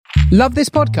Love this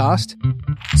podcast?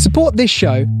 Support this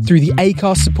show through the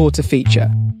Acast supporter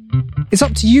feature. It's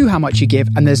up to you how much you give,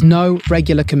 and there's no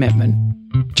regular commitment.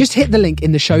 Just hit the link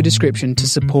in the show description to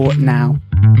support now.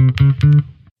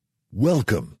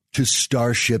 Welcome to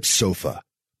StarShipSofa,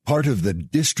 part of the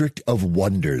District of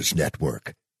Wonders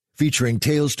network, featuring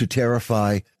Tales to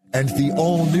Terrify and the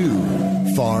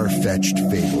all-new Far-Fetched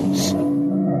Fables.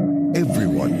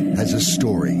 Everyone has a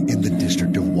story in the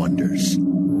District of Wonders.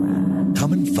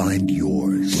 Come and find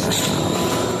yours.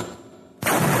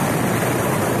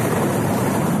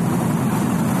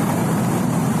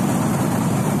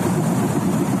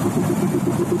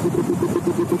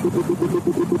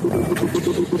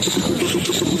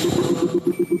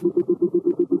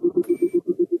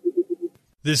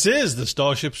 This is the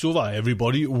StarShipSofa,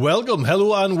 everybody. Welcome,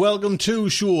 hello, and welcome to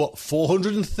show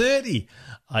 430.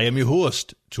 I am your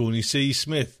host, Tony C.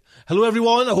 Smith. Hello,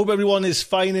 everyone. I hope everyone is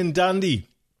fine and dandy.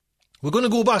 We're going to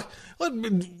go back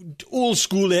old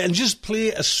school there and just play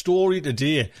a story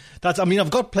today. I've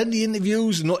got plenty of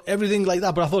interviews and not everything like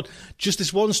that, but I thought just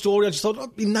this one story, I just thought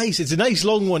it'd be nice. It's a nice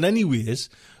long one anyways,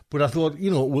 but I thought,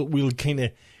 we'll kind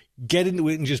of get into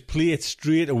it and just play it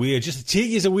straight away, just to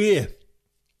take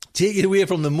it away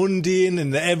from the mundane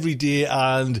and the everyday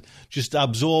and just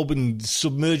absorb and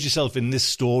submerge yourself in this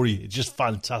story. It's just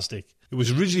fantastic. It was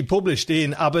originally published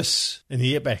in Abyss in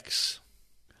the Apex.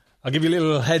 I'll give you a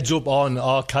little heads up on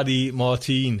Arkady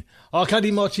Martine.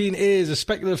 Arkady Martine is a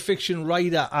speculative fiction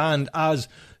writer and, as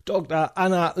Dr.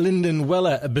 Anna Linden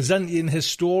Weller, a Byzantine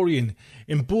historian.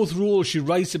 In both roles, she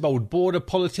writes about border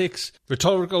politics,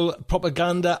 rhetorical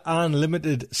propaganda, and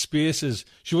limited spaces.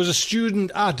 She was a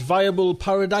student at Viable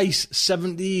Paradise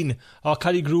 17.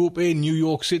 Arkady grew up in New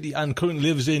York City and currently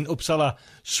lives in Uppsala,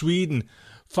 Sweden.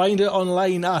 Find her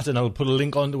online at, and I'll put a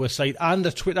link onto her site and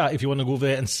her Twitter if you want to go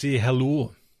there and say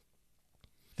hello.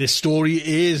 This story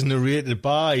is narrated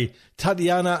by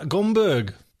Tatiana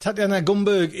Gomberg. Tatiana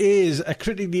Gomberg is a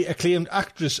critically acclaimed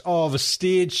actress of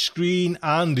stage, screen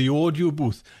and the audio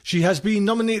booth. She has been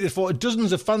nominated for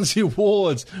dozens of fancy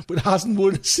awards but hasn't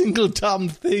won a single damn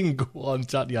thing. Go on,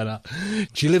 Tatiana.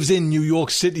 She lives in New York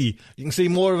City. You can see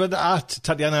more of it at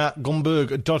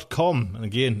tatianagomberg.com. And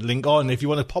again, link on if you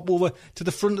want to pop over to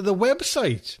the front of the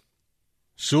website.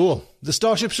 So, the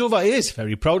StarShipSofa is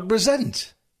very proud to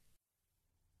present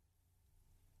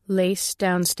Lace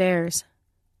Downstairs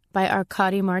by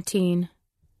Arkady Martine.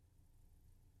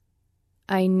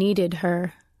 I needed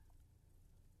her.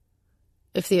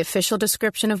 If the official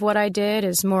description of what I did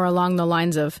is more along the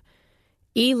lines of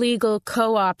illegal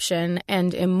co-option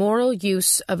and immoral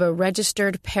use of a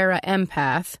registered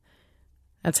para-empath,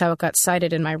 that's how it got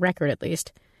cited in my record, at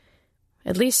least.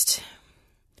 At least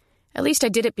I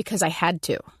did it because I had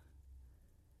to.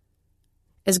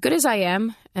 As good as I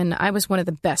am, and I was one of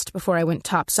the best before I went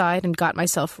topside and got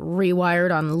myself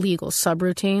rewired on legal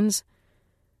subroutines,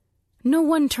 no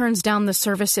one turns down the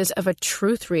services of a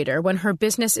truth reader when her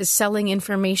business is selling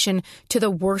information to the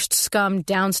worst scum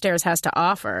downstairs has to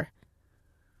offer.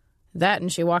 That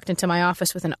and she walked into my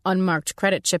office with an unmarked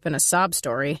credit chip and a sob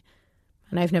story,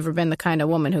 and I've never been the kind of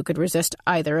woman who could resist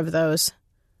either of those.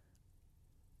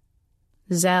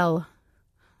 Zell.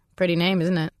 Pretty name,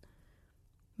 isn't it?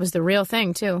 Was the real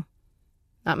thing, too.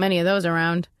 Not many of those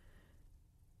around.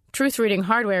 Truth-reading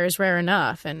hardware is rare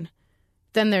enough, and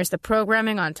then there's the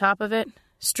programming on top of it.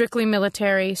 Strictly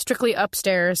military, strictly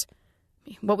upstairs.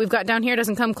 What we've got down here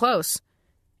doesn't come close.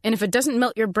 And if it doesn't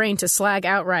melt your brain to slag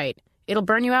outright, it'll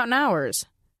burn you out in hours.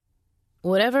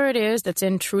 Whatever it is that's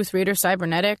in Truth Reader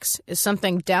cybernetics is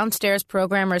something downstairs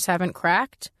programmers haven't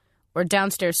cracked, or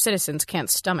downstairs citizens can't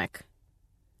stomach.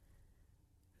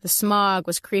 The smog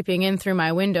was creeping in through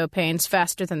my window panes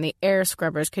faster than the air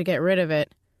scrubbers could get rid of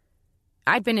it.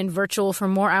 I'd been in virtual for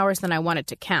more hours than I wanted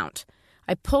to count.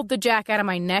 I pulled the jack out of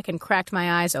my neck and cracked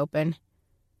my eyes open.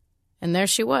 And there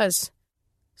she was,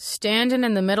 standing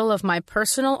in the middle of my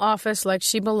personal office like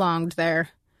she belonged there.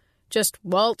 Just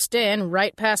waltzed in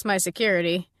right past my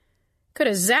security. Could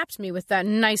have zapped me with that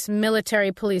nice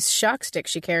military police shock stick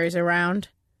she carries around.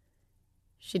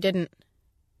 She didn't.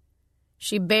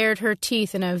 She bared her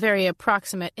teeth in a very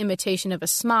approximate imitation of a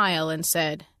smile and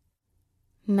said,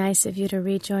 "Nice of you to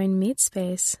rejoin Meat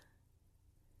Space."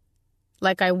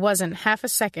 Like I wasn't half a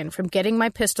second from getting my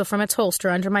pistol from its holster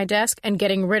under my desk and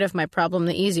getting rid of my problem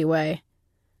the easy way.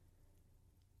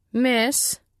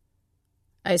 "Miss,"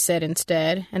 I said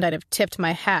instead, and I'd have tipped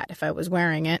my hat if I was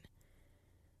wearing it.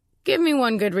 "Give me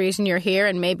one good reason you're here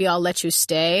and maybe I'll let you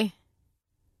stay."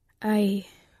 "I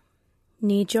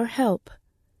need your help,"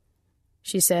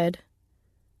 she said.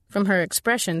 From her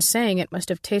expression, saying it must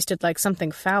have tasted like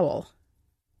something foul.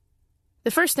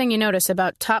 The first thing you notice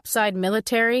about topside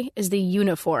military is the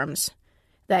uniforms.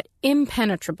 That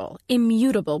impenetrable,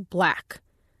 immutable black.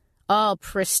 All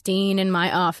pristine in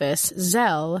my office,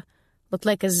 Zell looked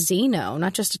like a Xeno,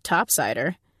 not just a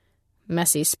topsider.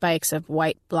 Messy spikes of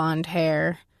white blonde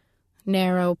hair,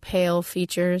 narrow, pale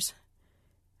features.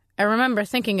 I remember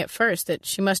thinking at first that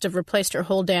she must have replaced her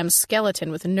whole damn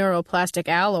skeleton with neuroplastic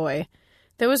alloy.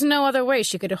 There was no other way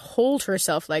she could hold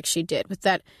herself like she did, with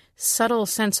that subtle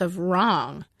sense of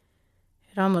wrong.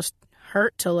 It almost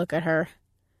hurt to look at her.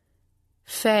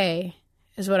 Fey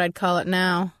is what I'd call it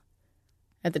now.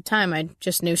 At the time, I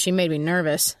just knew she made me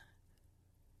nervous.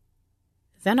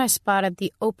 Then I spotted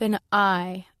the open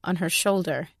eye on her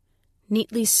shoulder,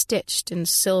 neatly stitched in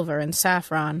silver and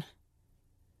saffron.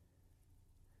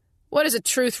 "What does a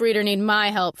truth reader need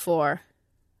my help for?"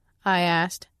 I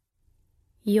asked.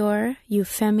 "You're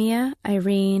Euphemia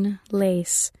Irene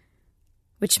Lace,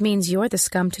 which means you're the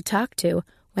scum to talk to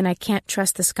when I can't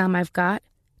trust the scum I've got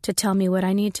to tell me what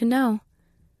I need to know.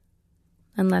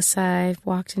 Unless I've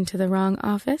walked into the wrong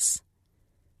office."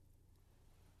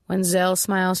 When Zell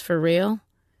smiles for real,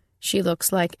 she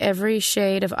looks like every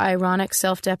shade of ironic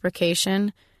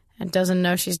self-deprecation and doesn't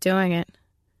know she's doing it.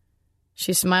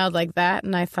 She smiled like that,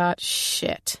 and I thought,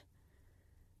 shit.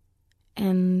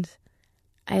 And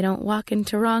I don't walk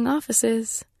into wrong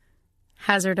offices.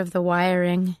 Hazard of the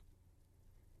wiring.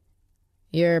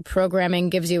 Your programming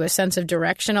gives you a sense of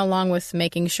direction along with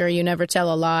making sure you never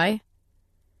tell a lie?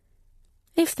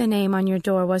 If the name on your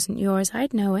door wasn't yours,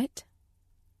 I'd know it,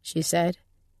 she said.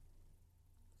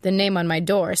 The name on my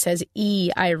door says E.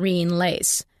 Irene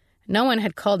Lace. No one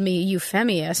had called me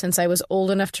Euphemia since I was old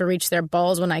enough to reach their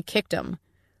balls when I kicked them.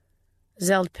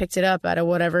 Zeld picked it up out of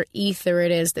whatever ether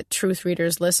it is that truth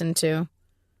readers listen to.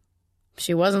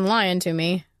 She wasn't lying to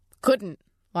me. Couldn't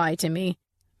lie to me.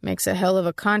 Makes a hell of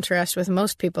a contrast with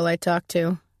most people I talk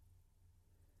to.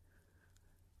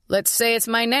 "Let's say it's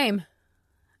my name,"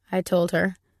 I told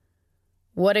her.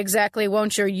 "What exactly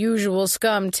won't your usual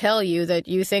scum tell you that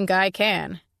you think I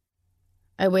can?"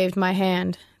 I waved my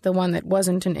hand, the one that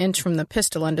wasn't an inch from the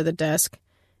pistol under the desk,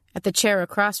 at the chair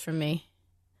across from me.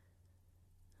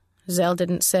 Zell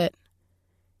didn't sit.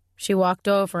 She walked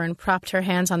over and propped her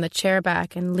hands on the chair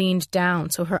back and leaned down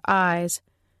so her eyes,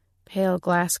 pale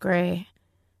glass gray,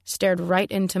 stared right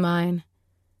into mine.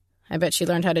 I bet she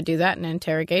learned how to do that in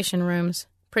interrogation rooms.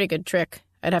 Pretty good trick.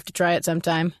 I'd have to try it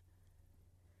sometime.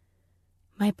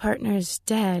 "My partner's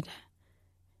dead.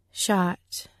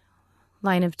 Shot.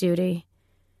 Line of duty.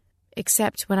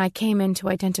 Except when I came in to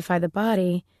identify the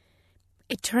body,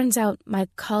 it turns out my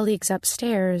colleagues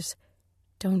upstairs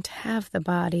don't have the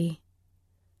body."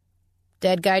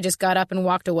 "Dead guy just got up and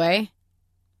walked away?"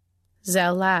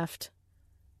 Zell laughed.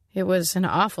 It was an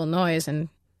awful noise, and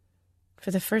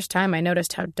for the first time I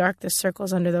noticed how dark the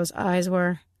circles under those eyes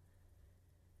were.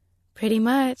 "Pretty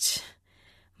much.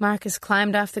 Marcus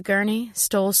climbed off the gurney,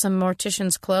 stole some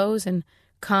mortician's clothes, and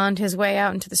conned his way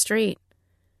out into the street.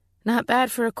 Not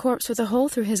bad for a corpse with a hole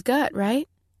through his gut, right?"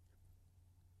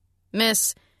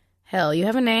 "Miss, hell, you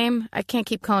have a name? I can't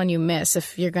keep calling you Miss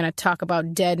if you're going to talk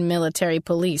about dead military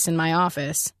police in my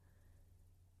office."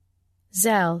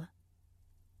 "Zell,"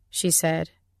 she said,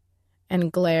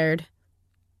 and glared.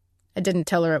 I didn't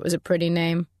tell her it was a pretty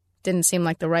name. Didn't seem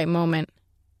like the right moment.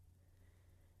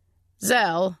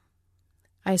 "Zell,"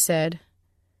 I said,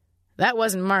 "that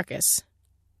wasn't Marcus."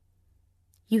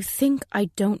 "You think I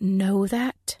don't know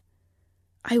that?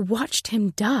 I watched him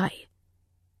die."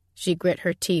 She grit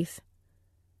her teeth.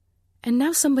 "And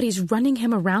now somebody's running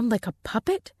him around like a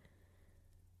puppet?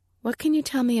 What can you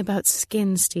tell me about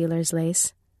skin stealers,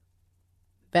 Lace?"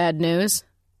 "Bad news,"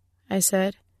 I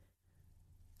said.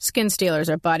 Skin stealers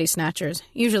are body snatchers,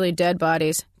 usually dead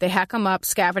bodies. They hack them up,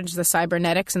 scavenge the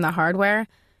cybernetics and the hardware,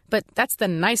 but that's the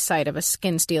nice side of a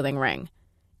skin-stealing ring.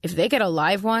 If they get a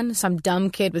live one, some dumb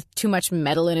kid with too much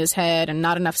metal in his head and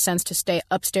not enough sense to stay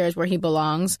upstairs where he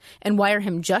belongs, and wire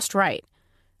him just right,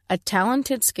 a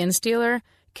talented skin stealer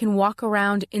can walk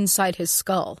around inside his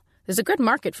skull. There's a good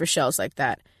market for shells like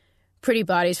that. Pretty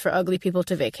bodies for ugly people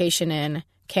to vacation in,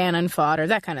 cannon fodder,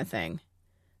 that kind of thing.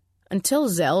 Until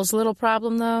Zell's little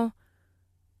problem, though,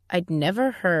 I'd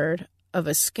never heard of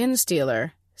a skin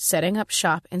stealer setting up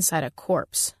shop inside a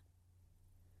corpse.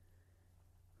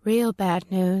 "Real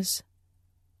bad news,"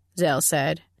 Zell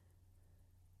said.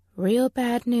 "Real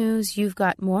bad news you've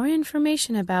got more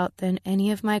information about than any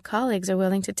of my colleagues are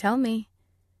willing to tell me."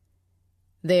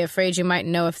 "They afraid you might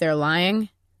know if they're lying?"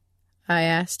 I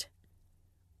asked.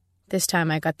 This time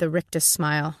I got the rictus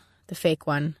smile, the fake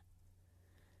one.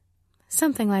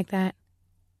 "Something like that."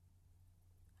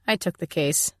 I took the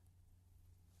case.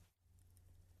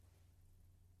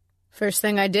 First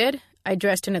thing I did, I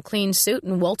dressed in a clean suit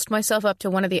and waltzed myself up to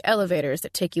one of the elevators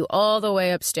that take you all the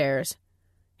way upstairs.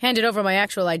 Handed over my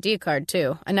actual ID card,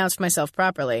 too. Announced myself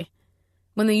properly.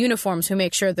 When the uniforms who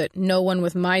make sure that no one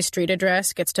with my street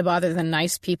address gets to bother the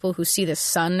nice people who see the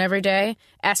sun every day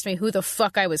asked me who the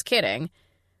fuck I was kidding,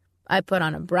 I put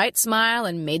on a bright smile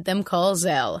and made them call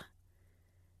Zell.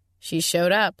 She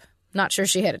showed up. Not sure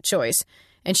she had a choice.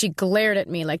 And she glared at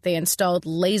me like they installed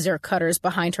laser cutters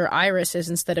behind her irises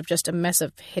instead of just a mess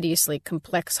of hideously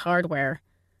complex hardware.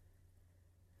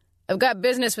 "I've got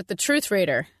business with the truth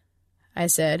reader," I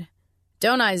said.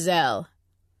 "Don't I, Zell?"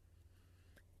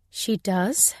 "She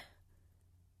does,"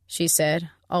 she said,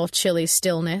 all chilly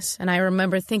stillness, and I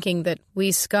remember thinking that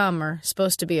we scum are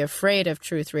supposed to be afraid of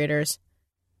truth readers.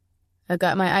 I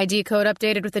got my ID code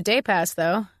updated with the day pass,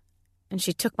 though, and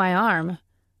she took my arm,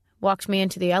 walked me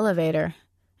into the elevator,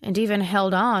 and even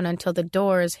held on until the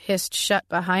doors hissed shut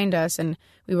behind us and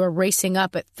we were racing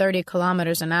up at 30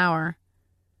 kilometers an hour.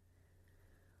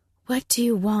 "What do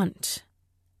you want?"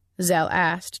 Zell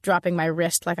asked, dropping my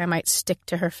wrist like I might stick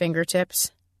to her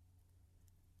fingertips.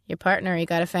 "Your partner, you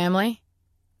got a family?"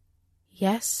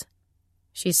 "Yes,"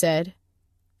 she said,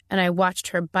 and I watched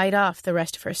her bite off the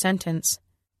rest of her sentence.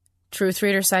 Truth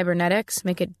reader cybernetics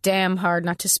make it damn hard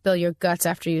not to spill your guts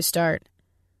after you start.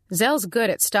 Zell's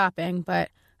good at stopping, but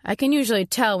I can usually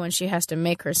tell when she has to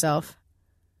make herself.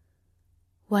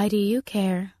 "Why do you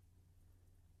care?"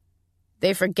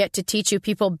 "They forget to teach you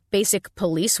people basic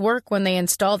police work when they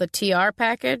install the TR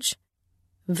package?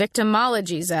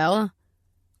 Victimology, Zell.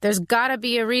 There's gotta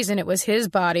be a reason it was his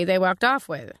body they walked off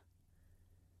with."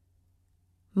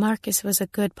 "Marcus was a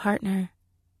good partner."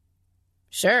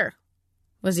 "Sure.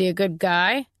 Was he a good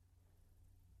guy?"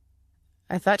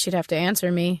 I thought she'd have to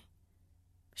answer me.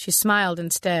 She smiled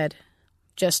instead.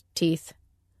 Just teeth.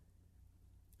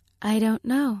 "I don't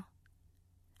know."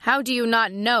 "How do you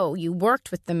not know? You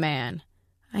worked with the man."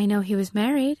 "I know he was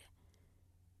married."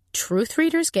 "Truth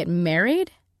readers get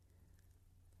married?"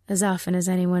 "As often as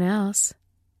anyone else,"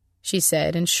 she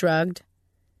said and shrugged.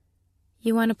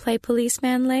 "You want to play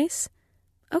policeman, Lace?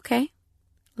 Okay,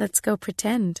 let's go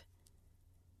pretend."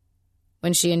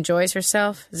 When she enjoys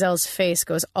herself, Zell's face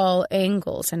goes all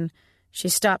angles and she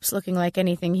stops looking like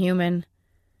anything human.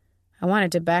 I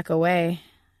wanted to back away,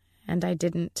 and I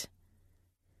didn't.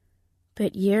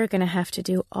 "But you're going to have to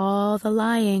do all the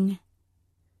lying."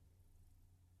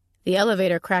 The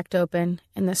elevator cracked open,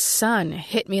 and the sun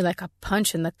hit me like a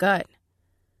punch in the gut.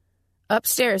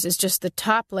 Upstairs is just the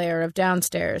top layer of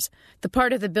downstairs, the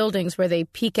part of the buildings where they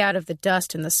peek out of the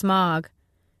dust and the smog.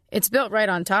 It's built right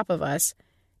on top of us.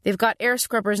 They've got air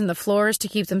scrubbers in the floors to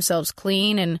keep themselves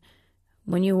clean, and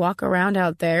when you walk around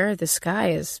out there, the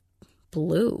sky is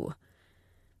blue.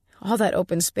 All that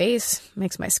open space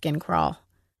makes my skin crawl.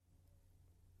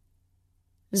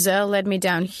 Zell led me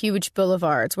down huge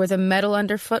boulevards where the metal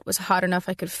underfoot was hot enough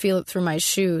I could feel it through my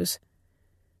shoes.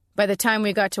 By the time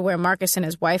we got to where Marcus and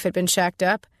his wife had been shacked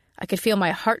up, I could feel my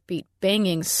heartbeat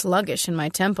banging sluggish in my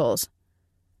temples.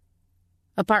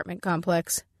 Apartment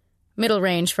complex. Middle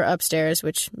range for upstairs,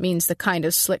 which means the kind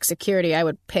of slick security I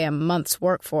would pay a month's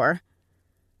work for.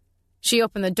 She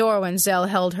opened the door when Zell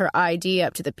held her ID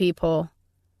up to the peephole.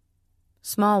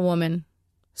 Small woman,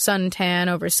 suntan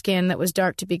over skin that was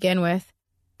dark to begin with,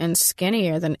 and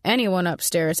skinnier than anyone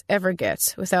upstairs ever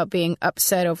gets without being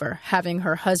upset over having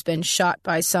her husband shot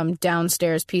by some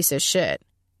downstairs piece of shit.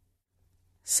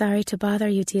 "Sorry to bother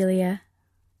you, Delia,"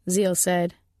 Zell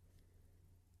said.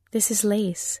 "This is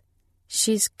Lace.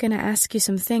 She's gonna ask you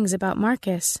some things about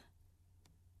Marcus."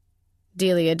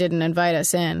 Delia didn't invite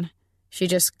us in. She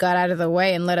just got out of the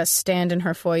way and let us stand in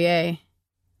her foyer.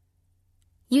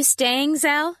 "You staying,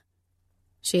 Zell?"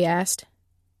 she asked.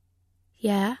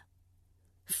 "Yeah."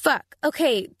 "Fuck.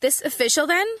 Okay, this official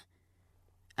then?"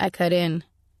 I cut in.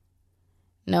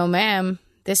 "No, ma'am.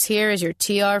 This here is your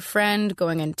TR friend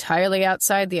going entirely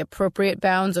outside the appropriate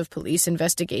bounds of police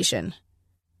investigation."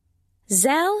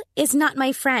 "Zell is not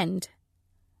my friend,"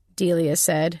 Delia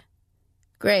said.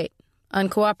 "Great.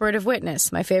 Uncooperative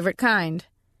witness, my favorite kind."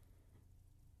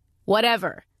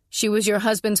 "Whatever. She was your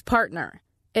husband's partner.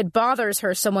 It bothers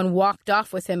her someone walked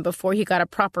off with him before he got a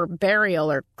proper burial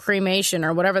or cremation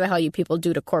or whatever the hell you people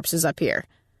do to corpses up here.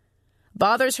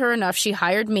 Bothers her enough she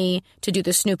hired me to do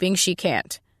the snooping she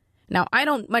can't. Now, I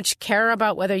don't much care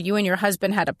about whether you and your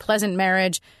husband had a pleasant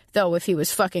marriage, though if he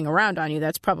was fucking around on you,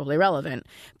 that's probably relevant.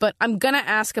 But I'm gonna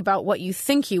ask about what you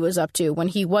think he was up to when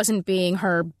he wasn't being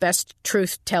her best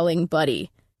truth-telling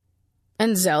buddy.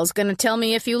 And Zell's gonna tell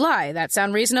me if you lie. That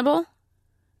sound reasonable?"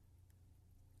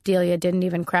 Delia didn't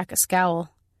even crack a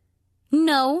scowl.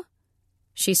 "No,"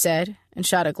 she said, and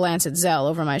shot a glance at Zell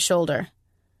over my shoulder.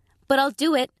 "But I'll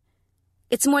do it.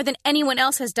 It's more than anyone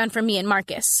else has done for me and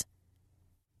Marcus."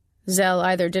 Zell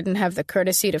either didn't have the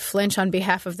courtesy to flinch on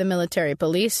behalf of the military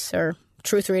police, or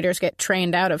truth readers get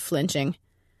trained out of flinching.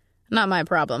 Not my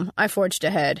problem. I forged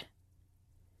ahead.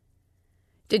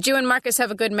 "Did you and Marcus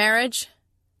have a good marriage?"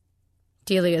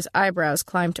 Delia's eyebrows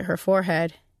climbed to her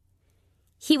forehead.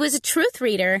 "He was a truth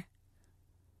reader."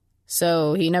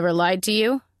 "So he never lied to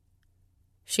you?"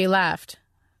 She laughed,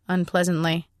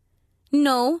 unpleasantly.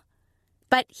 "No,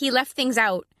 but he left things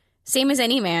out, same as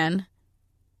any man."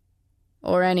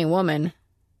 "Or any woman,"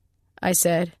 I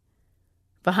said.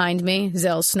 Behind me,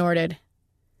 Zell snorted.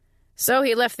 "So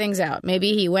he left things out.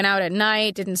 Maybe he went out at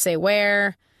night, didn't say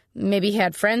where. Maybe he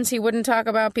had friends he wouldn't talk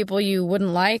about, people you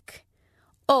wouldn't like."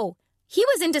 "Oh, he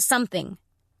was into something,"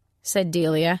 said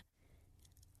Delia.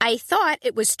 "I thought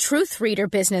it was truth reader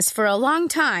business for a long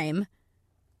time."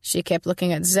 She kept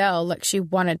looking at Zell like she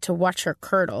wanted to watch her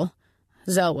curdle.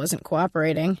 Zell wasn't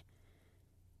cooperating.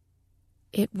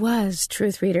 "It was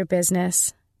truth reader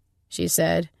business," she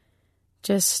said.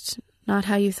 "Just not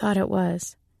how you thought it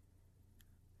was."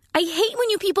 "I hate when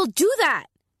you people do that,"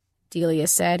 Delia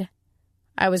said.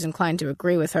 I was inclined to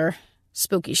agree with her.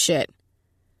 Spooky shit.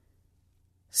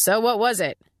 "So what was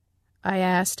it?" I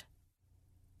asked.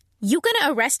 "You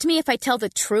gonna arrest me if I tell the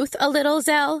truth a little,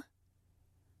 Zell?"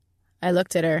 I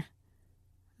looked at her.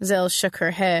 Zell shook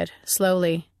her head,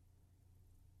 slowly.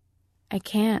 "I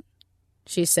can't,"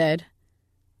 she said.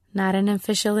 "Not an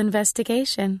official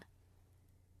investigation."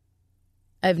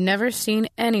 I've never seen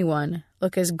anyone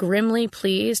look as grimly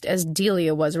pleased as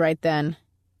Delia was right then.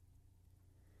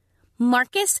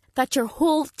 "Marcus thought your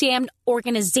whole damned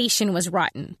organization was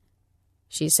rotten,"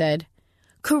 she said.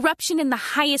 "Corruption in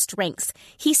the highest ranks.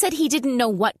 He said he didn't know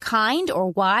what kind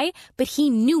or why, but he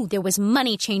knew there was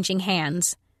money changing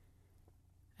hands."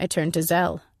 I turned to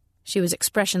Zell. She was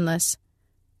expressionless.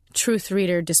 Truth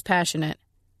reader dispassionate.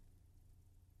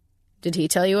 "Did he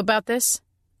tell you about this?"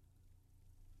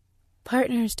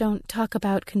 "Partners don't talk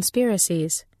about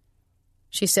conspiracies,"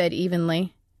 she said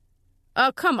evenly.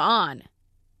 "Oh, come on,"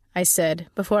 I said,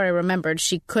 before I remembered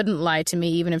she couldn't lie to me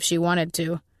even if she wanted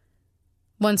to.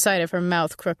 One side of her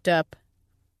mouth crooked up.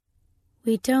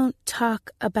 "We don't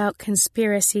talk about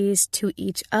conspiracies to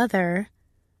each other,"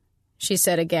 she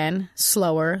said again,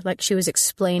 slower, like she was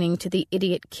explaining to the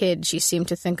idiot kid she seemed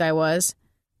to think I was.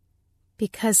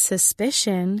 "Because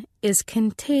suspicion is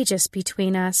contagious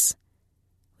between us.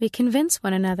 We convince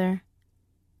one another.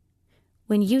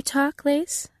 When you talk,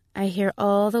 Lace, I hear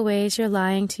all the ways you're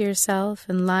lying to yourself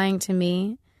and lying to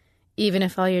me, even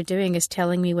if all you're doing is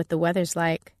telling me what the weather's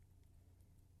like.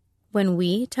 When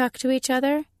we talk to each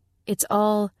other, it's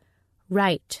all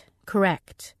right,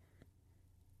 correct.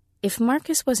 If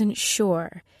Marcus wasn't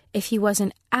sure, if he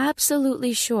wasn't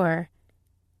absolutely sure,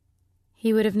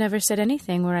 he would have never said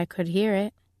anything where I could hear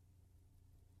it."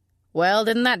 "Well,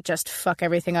 didn't that just fuck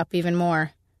everything up even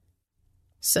more?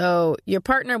 So, your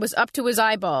partner was up to his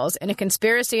eyeballs in a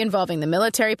conspiracy involving the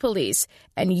military police,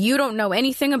 and you don't know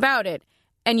anything about it,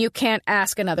 and you can't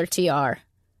ask another TR."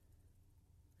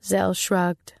 Zell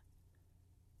shrugged.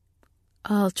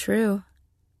 "All true."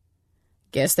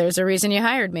 "Guess there's a reason you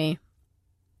hired me."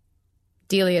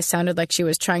 Delia sounded like she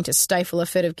was trying to stifle a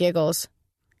fit of giggles.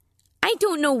 "I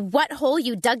don't know what hole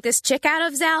you dug this chick out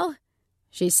of, Zell,"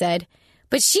 she said,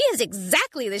 "but she is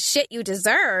exactly the shit you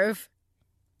deserve."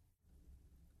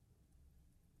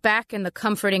 Back in the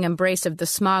comforting embrace of the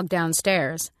smog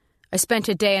downstairs, I spent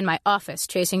a day in my office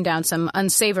chasing down some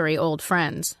unsavory old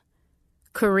friends.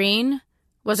 Kareen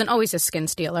wasn't always a skin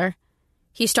stealer.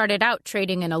 He started out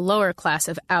trading in a lower class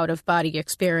of out-of-body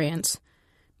experience.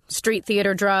 Street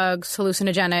theater drugs,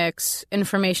 hallucinogenics,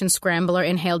 information scrambler,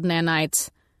 inhaled nanites.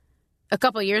 A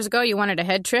couple years ago, you wanted a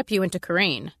head trip, you went to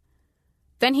Kareen.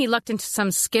 Then he lucked into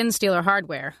some skin stealer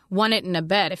hardware, won it in a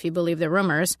bet if you believe the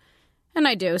rumors, and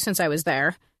I do since I was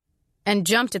there, and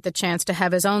jumped at the chance to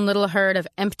have his own little herd of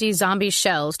empty zombie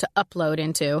shells to upload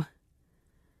into.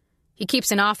 He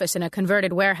keeps an office in a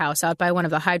converted warehouse out by one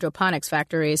of the hydroponics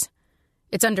factories.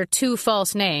 It's under 2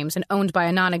 false names and owned by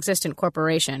a non-existent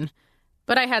corporation,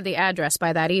 but I had the address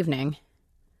by that evening.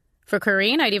 For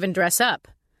Kareen, I'd even dress up.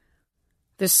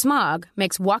 The smog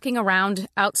makes walking around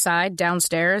outside,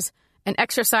 downstairs, an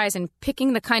exercise in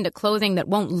picking the kind of clothing that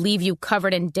won't leave you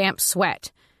covered in damp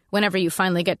sweat whenever you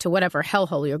finally get to whatever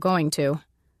hellhole you're going to.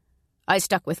 I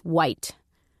stuck with white.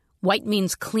 White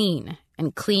means clean,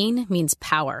 and clean means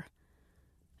power.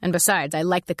 And besides, I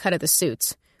like the cut of the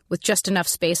suits, with just enough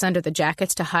space under the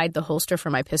jackets to hide the holster for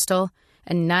my pistol,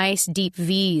 and nice deep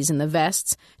V's in the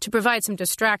vests to provide some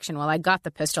distraction while I got the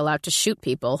pistol out to shoot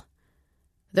people.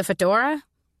 The fedora?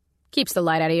 Keeps the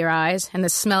light out of your eyes and the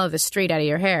smell of the street out of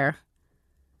your hair.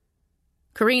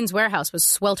 Corinne's warehouse was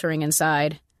sweltering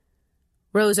inside.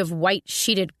 Rows of white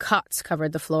sheeted cots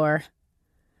covered the floor.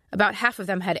 About half of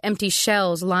them had empty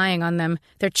shells lying on them,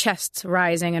 their chests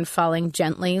rising and falling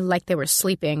gently like they were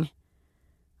sleeping.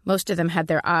 Most of them had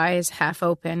their eyes half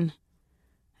open.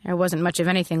 There wasn't much of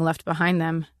anything left behind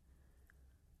them.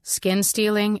 Skin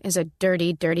stealing is a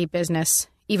dirty, dirty business,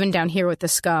 even down here with the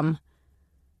scum.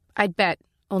 I'd bet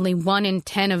only 1 in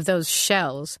 10 of those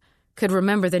shells could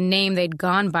remember the name they'd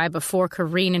gone by before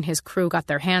Corinne and his crew got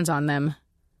their hands on them.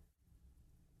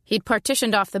 He'd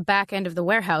partitioned off the back end of the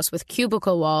warehouse with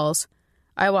cubicle walls.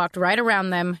 I walked right around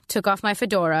them, took off my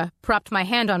fedora, propped my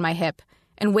hand on my hip,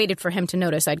 and waited for him to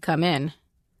notice I'd come in.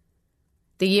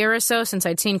 The year or so since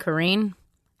I'd seen Corinne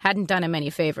hadn't done him any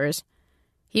favors.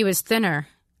 He was thinner,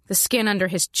 the skin under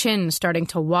his chin starting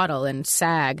to waddle and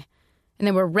sag, and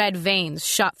there were red veins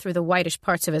shot through the whitish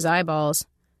parts of his eyeballs.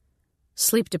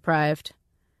 Sleep-deprived.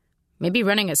 Maybe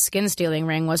running a skin-stealing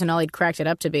ring wasn't all he'd cracked it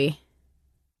up to be.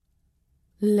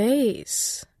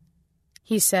 "Lace,"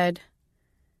 he said.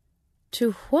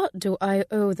 "To what do I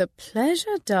owe the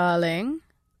pleasure, darling?"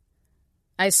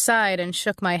 I sighed and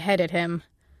shook my head at him.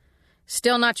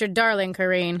 "Still not your darling,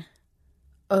 Corinne."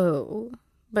 "Oh,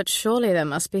 but surely there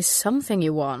must be something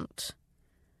you want."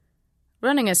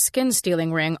 Running a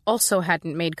skin-stealing ring also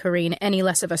hadn't made Corinne any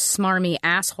less of a smarmy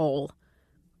asshole.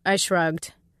 I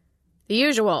shrugged. "The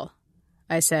usual,"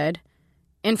 I said.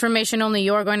 "Information only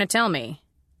you're going to tell me."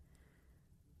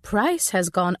 "Price has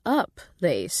gone up,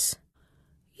 Lace.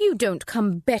 You don't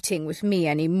come betting with me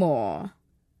anymore."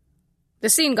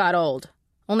 "The scene got old.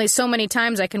 Only so many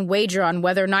times I can wager on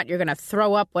whether or not you're going to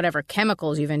throw up whatever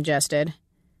chemicals you've ingested."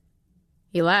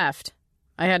 He laughed.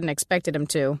 I hadn't expected him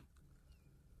to.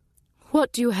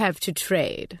 "What do you have to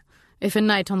trade, if a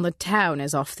night on the town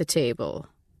is off the table?"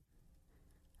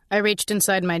 I reached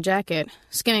inside my jacket,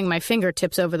 skimming my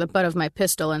fingertips over the butt of my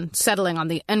pistol and settling on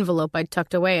the envelope I'd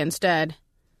tucked away instead.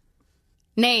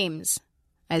 "Names,"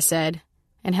 I said,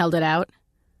 and held it out.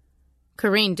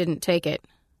 Corinne didn't take it.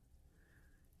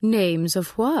 "Names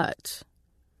of what?"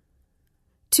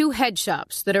 "2 head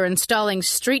shops that are installing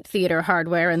street theater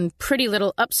hardware and pretty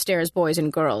little upstairs boys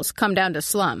and girls come down to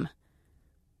slum.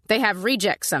 They have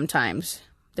rejects sometimes.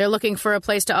 They're looking for a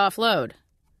place to offload."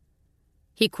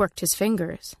 He quirked his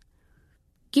fingers.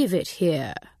 "Give it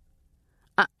here."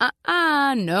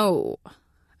 No,"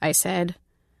 I said.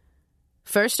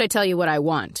 "First I tell you what I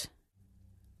want."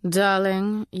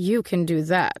 "Darling, you can do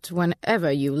that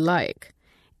whenever you like."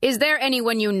 "Is there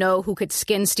anyone you know who could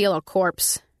skin steal a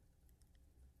corpse?"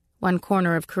 One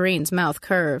corner of Corinne's mouth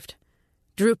curved,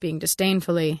 drooping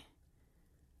disdainfully.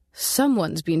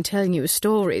 "Someone's been telling you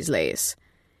stories, Lace.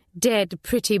 Dead,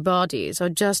 pretty bodies are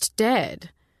just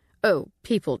dead. Oh,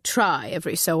 people try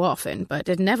every so often, but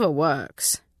it never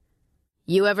works."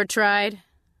 "You ever tried?"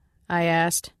 I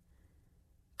asked.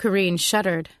 Corinne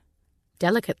shuddered,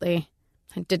 delicately.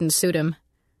 It didn't suit him.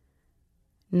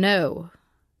 "No.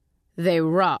 They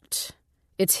rot.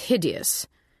 It's hideous,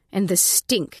 and the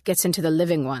stink gets into the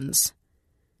living ones."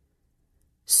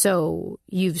 "So,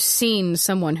 you've seen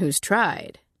someone who's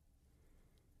tried?"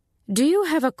 "Do you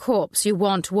have a corpse you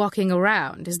want walking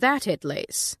around? Is that it,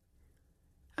 Lace?"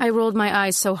 I rolled my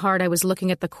eyes so hard I was looking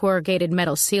at the corrugated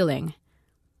metal ceiling.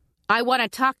 "I want to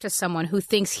talk to someone who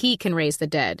thinks he can raise the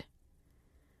dead."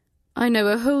 "I know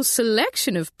a whole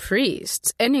selection of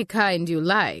priests, any kind you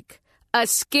like." "A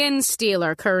skin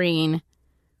stealer, Corinne."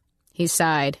 He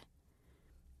sighed.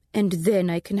 "And then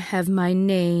I can have my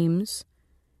names?"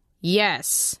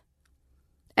 "Yes."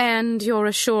 "And your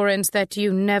assurance that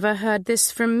you never heard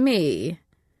this from me?"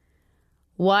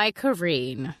 "Why,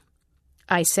 Corinne,"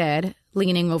 I said,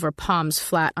 leaning over palms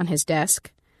flat on his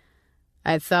desk.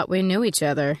 "I thought we knew each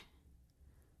other."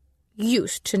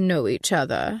 "Used to know each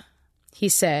other," he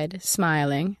said,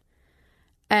 smiling.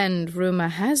 "And rumor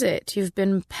has it you've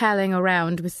been palling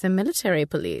around with the military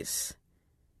police."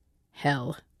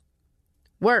 Hell.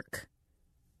 "Work,"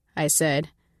 I said.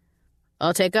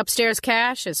 "I'll take upstairs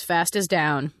cash as fast as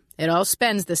down. It all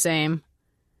spends the same."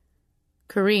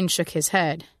 Corinne shook his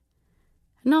head.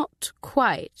 "Not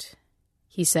quite,"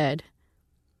 he said.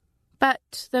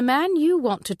 "But the man you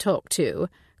want to talk to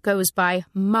goes by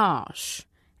Marsh.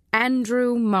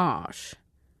 Andrew Marsh."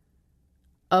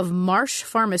 "Of Marsh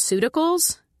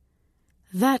Pharmaceuticals?"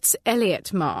 "That's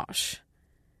Elliot Marsh."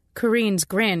 Corinne's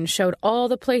grin showed all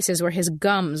the places where his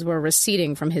gums were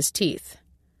receding from his teeth.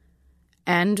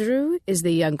 "Andrew is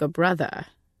the younger brother."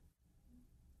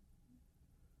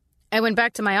 I went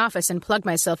back to my office and plugged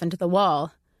myself into the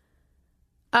wall.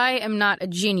 I am not a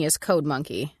genius code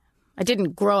monkey. I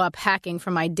didn't grow up hacking for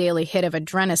my daily hit of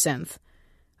adrenaline.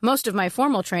 Most of my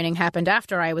formal training happened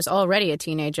after I was already a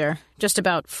teenager, just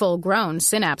about full-grown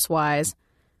synapse-wise.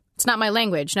 It's not my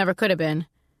language, never could have been.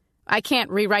 I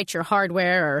can't rewrite your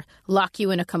hardware or lock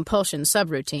you in a compulsion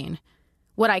subroutine.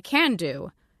 What I can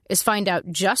do is find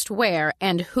out just where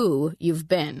and who you've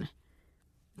been.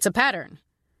 It's a pattern.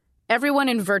 Everyone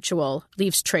in virtual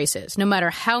leaves traces, no matter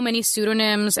how many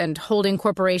pseudonyms and holding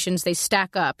corporations they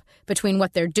stack up between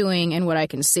what they're doing and what I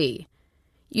can see.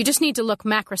 You just need to look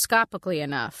macroscopically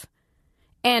enough.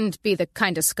 And be the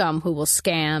kind of scum who will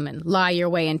scam and lie your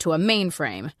way into a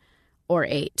mainframe. Or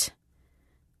 8.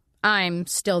 I'm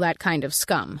still that kind of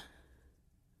scum.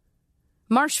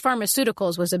 Marsh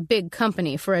Pharmaceuticals was a big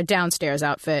company for a downstairs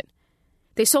outfit.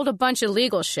 They sold a bunch of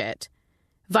legal shit.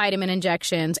 Vitamin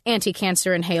injections,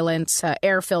 anti-cancer inhalants,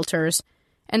 air filters,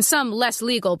 and some less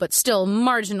legal but still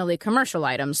marginally commercial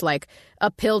items like a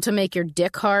pill to make your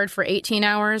dick hard for 18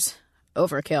 hours.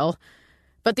 Overkill.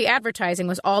 But the advertising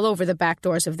was all over the back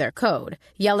doors of their code,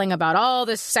 yelling about all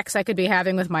the sex I could be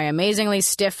having with my amazingly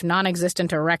stiff,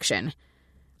 non-existent erection.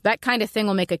 That kind of thing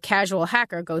will make a casual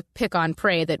hacker go pick on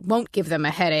prey that won't give them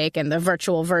a headache and the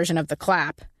virtual version of the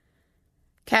clap.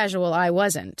 Casual I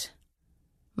wasn't.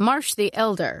 Marsh the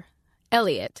Elder,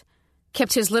 Elliot,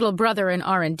 kept his little brother in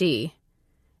R&D.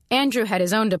 Andrew had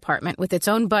his own department with its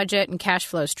own budget and cash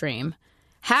flow stream,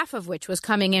 half of which was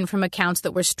coming in from accounts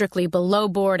that were strictly below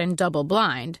board and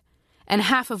double-blind, and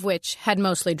half of which had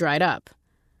mostly dried up.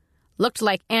 Looked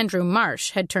like Andrew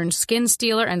Marsh had turned skin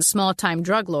stealer and small-time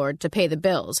drug lord to pay the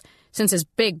bills, since his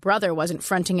big brother wasn't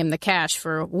fronting him the cash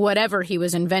for whatever he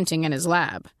was inventing in his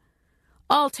lab.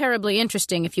 All terribly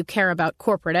interesting if you care about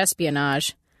corporate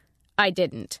espionage. I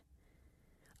didn't.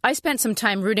 I spent some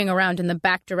time rooting around in the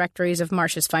back directories of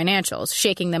Marsh's financials,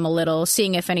 shaking them a little,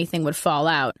 seeing if anything would fall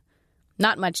out.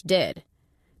 Not much did.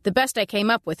 The best I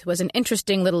came up with was an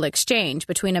interesting little exchange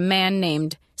between a man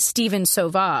named Stephen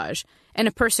Sauvage and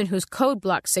a person whose code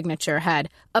block signature had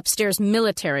upstairs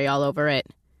military all over it.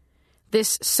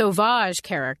 This Sauvage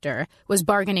character was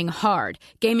bargaining hard,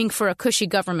 gaming for a cushy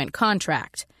government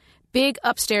contract. Big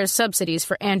upstairs subsidies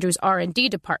for Andrew's R&D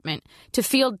department to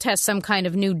field test some kind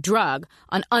of new drug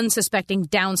on unsuspecting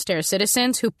downstairs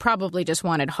citizens who probably just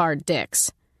wanted hard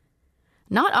dicks.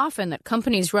 Not often that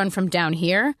companies run from down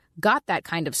here got that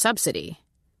kind of subsidy.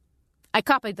 I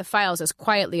copied the files as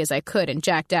quietly as I could and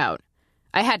jacked out.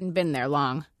 I hadn't been there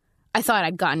long. I thought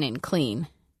I'd gotten in clean.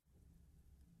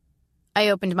 I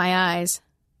opened my eyes.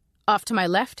 Off to my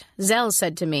left, Zell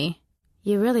said to me,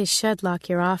 "You really should lock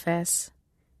your office."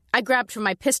 I grabbed for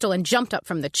my pistol and jumped up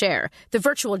from the chair. The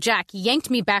virtual jack yanked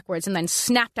me backwards and then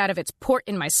snapped out of its port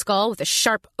in my skull with a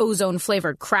sharp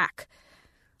ozone-flavored crack.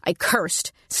 I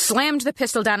cursed, slammed the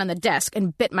pistol down on the desk,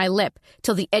 and bit my lip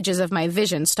till the edges of my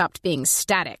vision stopped being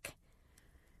static.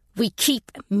 "We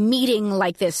keep meeting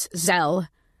like this, Zell,"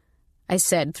 I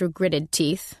said through gritted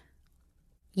teeth.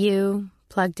 "You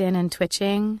plugged in and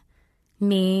twitching?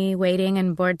 Me waiting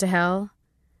and bored to hell?"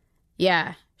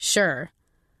 "Yeah, sure.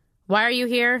 Why are you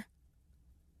here?"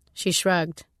 She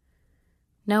shrugged.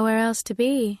 "Nowhere else to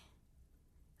be."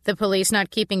 "The police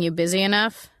not keeping you busy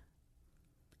enough?"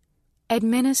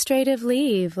 "Administrative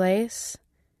leave, Lace."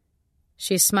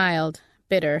 She smiled,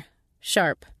 bitter,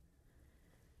 sharp.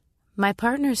 "My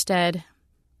partner's dead,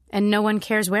 and no one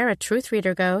cares where a truth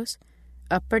reader goes.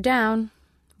 Up or down,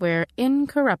 we're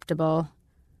incorruptible."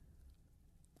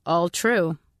 All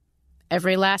true.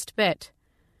 Every last bit.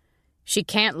 She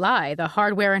can't lie. The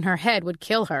hardware in her head would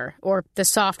kill her, or the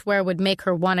software would make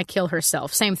her want to kill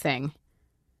herself. Same thing.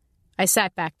 I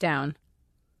sat back down.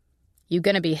 "You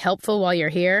gonna be helpful while you're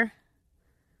here?"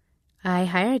 "I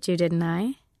hired you, didn't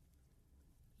I?"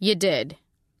 "You did.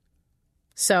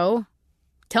 So,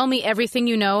 tell me everything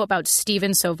you know about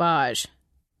Stephen Sauvage."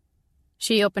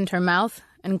 She opened her mouth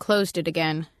and closed it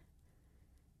again.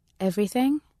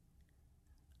 "Everything?"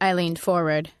 I leaned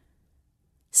forward.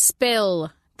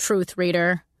 "Spill, truth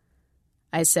reader,"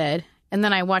 I said, and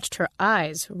then I watched her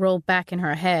eyes roll back in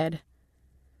her head.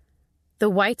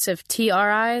 The whites of TR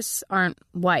eyes aren't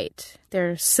white.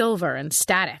 They're silver and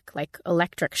static, like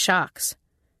electric shocks.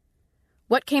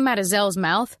 What came out of Zell's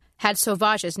mouth had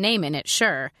Sauvage's name in it,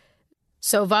 sure.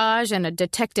 Sauvage and a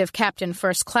detective captain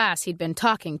first class he'd been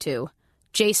talking to,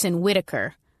 Jason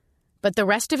Whitaker. But the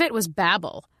rest of it was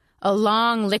babble, a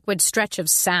long liquid stretch of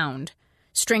sound.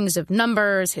 Strings of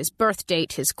numbers, his birth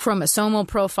date, his chromosomal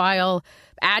profile,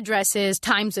 addresses,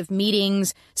 times of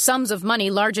meetings, sums of money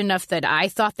large enough that I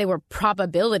thought they were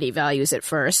probability values at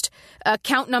first,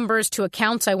 account numbers to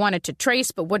accounts I wanted to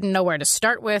trace but wouldn't know where to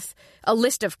start with, a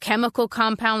list of chemical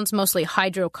compounds, mostly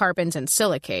hydrocarbons and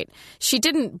silicate. She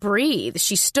didn't breathe.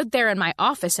 She stood there in my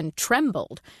office and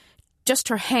trembled. Just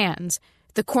her hands,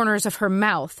 the corners of her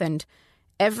mouth, and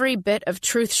every bit of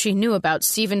truth she knew about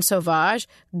Steven Sauvage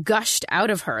gushed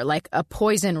out of her like a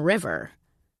poison river.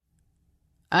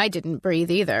 I didn't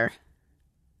breathe either.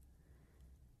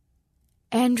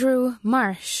 "Andrew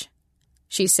Marsh,"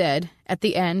 she said at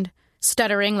the end,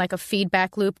 stuttering like a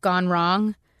feedback loop gone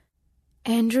wrong.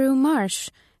 "Andrew Marsh,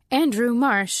 Andrew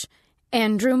Marsh,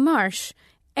 Andrew Marsh,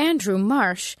 Andrew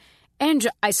Marsh,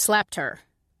 Andrew—" I slapped her.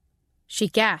 She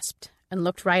gasped and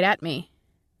looked right at me.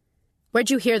 "Where'd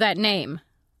you hear that name?"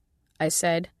 I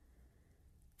said.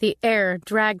 The air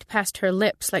dragged past her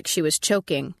lips like she was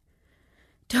choking.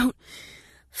 "Don't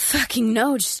fucking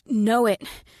know, just know it.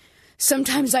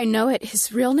 Sometimes I know it.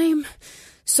 His real name?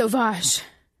 Sauvage."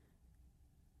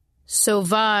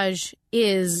 Sauvage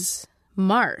is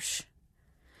Marsh.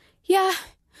 "Yeah,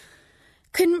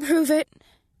 couldn't prove it."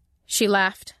 She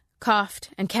laughed,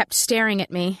 coughed, and kept staring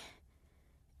at me.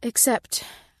 "Except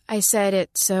I said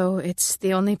it, so it's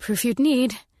the only proof you'd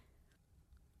need."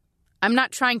 "I'm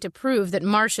not trying to prove that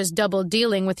Marsh is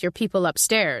double-dealing with your people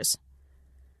upstairs."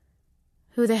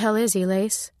 "Who the hell is he,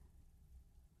 Lace?"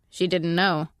 She didn't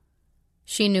know.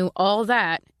 She knew all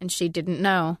that, and she didn't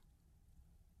know.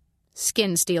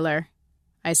 "Skin stealer,"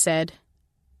 I said.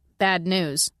 "Bad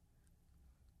news."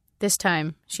 This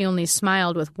time, she only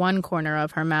smiled with one corner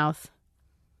of her mouth.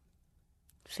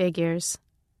 "Figures."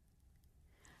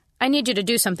 "I need you to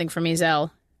do something for me,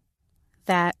 Zell."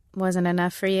 "That wasn't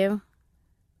enough for you?"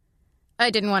 I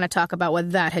didn't want to talk about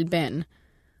what that had been.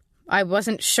 I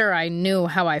wasn't sure I knew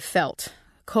how I felt.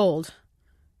 Cold.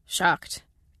 Shocked.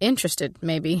 Interested,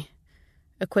 maybe.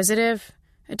 Acquisitive.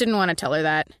 I didn't want to tell her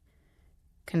that.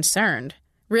 Concerned.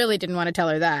 Really didn't want to tell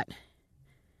her that.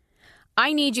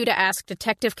 "I need you to ask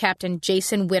Detective Captain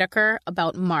Jason Whitaker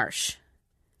about Marsh."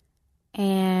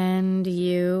 "And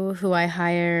you, who I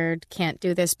hired, can't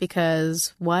do this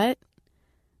because what?"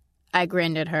 I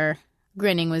grinned at her.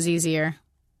 Grinning was easier.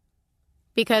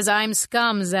 "Because I'm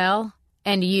scum, Zell,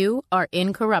 and you are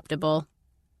incorruptible."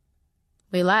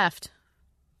 We laughed.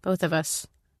 Both of us.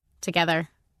 Together.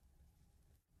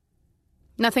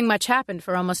 Nothing much happened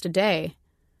for almost a day.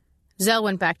 Zell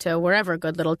went back to wherever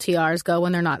good little TRs go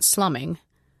when they're not slumming.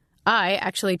 I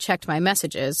actually checked my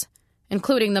messages,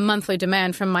 including the monthly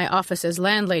demand from my office's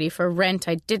landlady for rent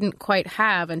I didn't quite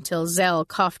have until Zell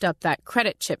coughed up that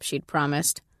credit chip she'd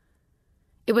promised.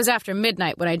 It was after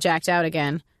midnight when I jacked out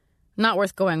again. Not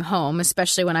worth going home,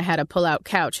 especially when I had a pull-out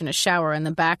couch and a shower in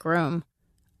the back room.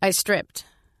 I stripped.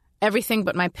 Everything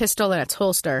but my pistol and its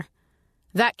holster.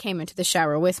 That came into the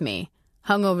shower with me,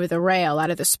 hung over the rail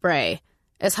out of the spray,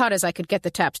 as hot as I could get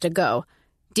the taps to go,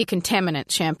 decontaminant,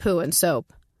 shampoo, and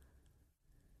soap.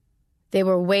 They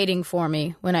were waiting for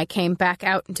me when I came back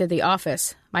out into the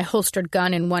office, my holstered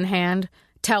gun in one hand,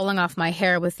 toweling off my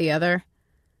hair with the other.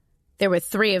 There were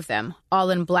 3 of them, all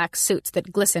in black suits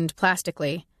that glistened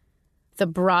plastically. The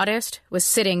broadest was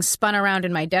sitting spun around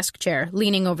in my desk chair,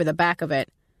 leaning over the back of it.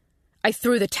 I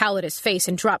threw the towel at his face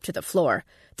and dropped to the floor.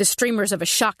 The streamers of a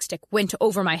shock stick went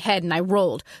over my head and I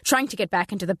rolled, trying to get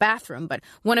back into the bathroom, but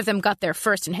one of them got there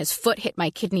first and his foot hit my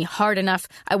kidney hard enough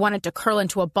I wanted to curl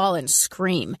into a ball and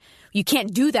scream. You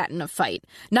can't do that in a fight,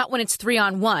 not when it's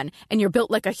 3-on-1 and you're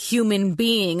built like a human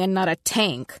being and not a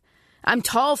tank. I'm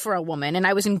tall for a woman and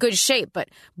I was in good shape, but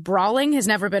brawling has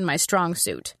never been my strong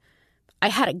suit. I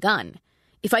had a gun.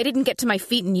 If I didn't get to my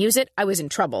feet and use it, I was in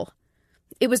trouble.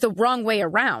 It was the wrong way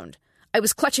around. I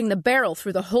was clutching the barrel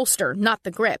through the holster, not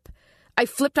the grip. I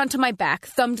flipped onto my back,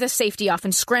 thumbed the safety off,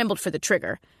 and scrambled for the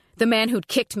trigger. The man who'd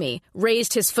kicked me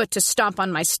raised his foot to stomp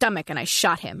on my stomach, and I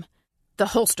shot him. The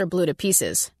holster blew to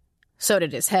pieces. So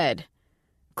did his head.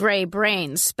 Gray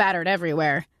brains spattered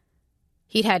everywhere.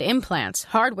 He'd had implants,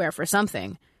 hardware for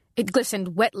something. It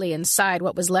glistened wetly inside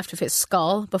what was left of his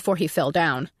skull before he fell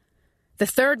down. The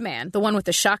third man, the one with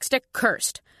the shock stick,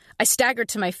 cursed. I staggered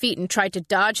to my feet and tried to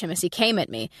dodge him as he came at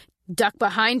me, duck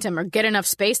behind him or get enough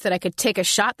space that I could take a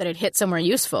shot that had hit somewhere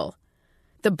useful.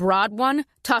 The broad one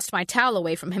tossed my towel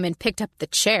away from him and picked up the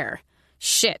chair.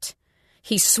 Shit.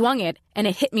 He swung it and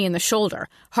it hit me in the shoulder,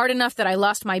 hard enough that I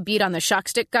lost my bead on the shock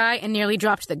stick guy and nearly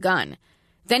dropped the gun.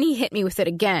 Then he hit me with it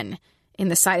again, in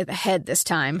the side of the head this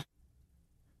time.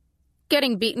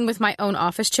 Getting beaten with my own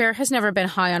office chair has never been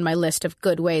high on my list of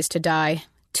good ways to die.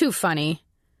 Too funny.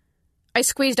 I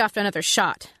squeezed off another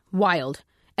shot, wild.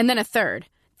 And then a third.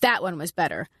 That one was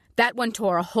better. That one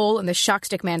tore a hole in the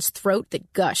shockstick man's throat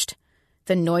that gushed.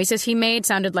 The noises he made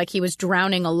sounded like he was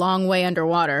drowning a long way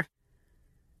underwater.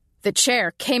 The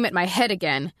chair came at my head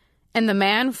again, and the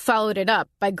man followed it up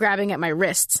by grabbing at my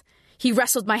wrists. He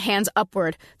wrestled my hands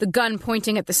upward, the gun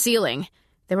pointing at the ceiling.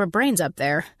 There were brains up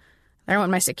there. I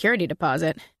want my security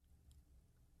deposit.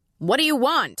 "What do you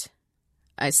want?"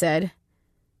 I said.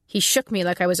 He shook me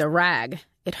like I was a rag.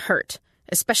 It hurt,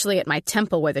 especially at my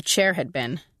temple where the chair had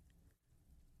been.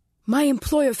 "My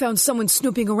employer found someone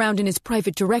snooping around in his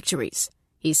private directories,"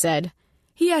 he said.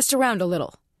 "He asked around a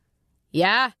little."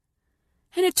 "Yeah?"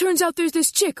 "And it turns out there's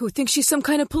this chick who thinks she's some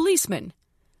kind of policeman."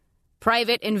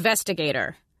 "Private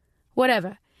investigator."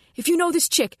 "Whatever. If you know this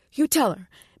chick, you tell her.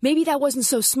 Maybe that wasn't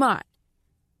so smart."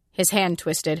 His hand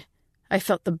twisted. I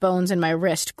felt the bones in my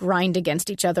wrist grind against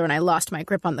each other and I lost my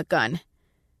grip on the gun.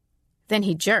 Then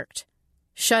he jerked,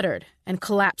 shuddered, and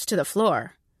collapsed to the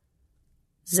floor.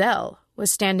 Zell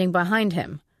was standing behind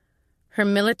him, her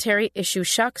military-issue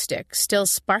shockstick still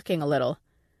sparking a little.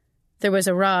 There was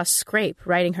a raw scrape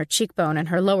riding her cheekbone and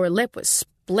her lower lip was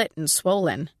split and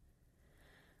swollen.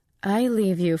 "I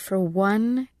leave you for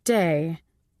 1 day,"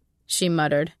 she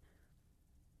muttered.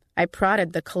 I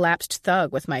prodded the collapsed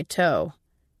thug with my toe.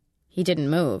 He didn't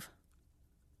move.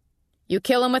 "You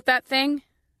kill him with that thing?"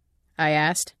 I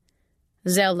asked.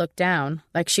 Zell looked down,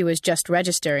 like she was just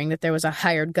registering that there was a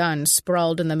hired gun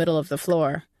sprawled in the middle of the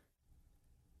floor.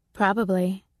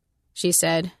 "Probably," she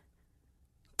said.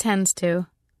 "Tends to."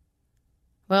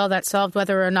 Well, that solved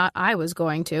whether or not I was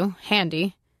going to.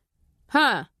 Handy.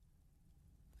 "Huh,"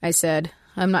 I said.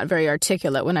 I'm not very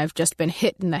articulate when I've just been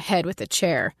hit in the head with a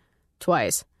chair.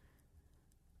 Twice.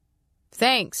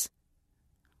 "Thanks."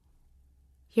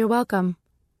 "You're welcome,"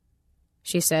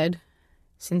 she said.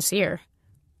 Sincere.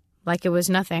 Like it was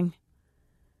nothing.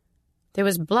 There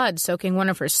was blood soaking one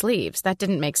of her sleeves. That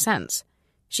didn't make sense.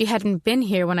 She hadn't been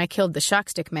here when I killed the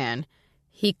shockstick man.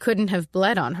 He couldn't have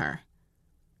bled on her.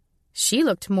 She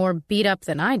looked more beat up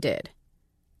than I did.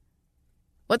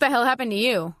 "What the hell happened to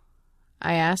you?"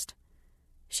 I asked.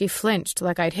 She flinched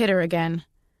like I'd hit her again.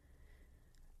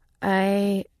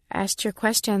 "I asked your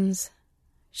questions,"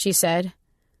 she said.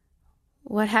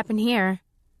 "What happened here?"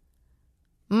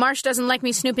 "Marsh doesn't like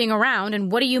me snooping around, and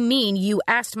what do you mean you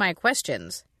asked my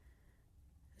questions?"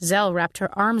 Zell wrapped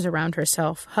her arms around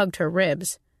herself, hugged her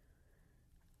ribs.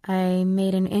 "I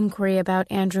made an inquiry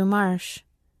about Andrew Marsh."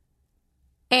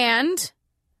 "And?"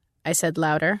 I said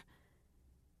louder.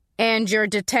 "And your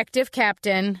detective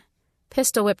captain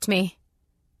pistol whipped me."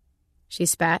 She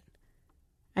spat.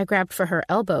 I grabbed for her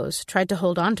elbows, tried to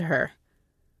hold on to her.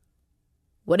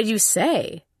 "What did you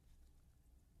say?"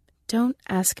 "Don't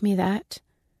ask me that."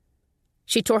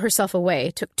 She tore herself away,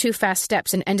 took 2 fast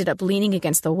steps, and ended up leaning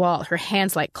against the wall, her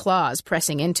hands like claws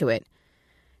pressing into it.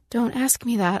 "Don't ask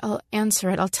me that. I'll answer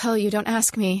it. I'll tell you. Don't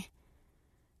ask me."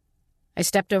 I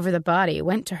stepped over the body,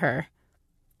 went to her.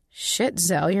 "Shit,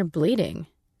 Zell, you're bleeding."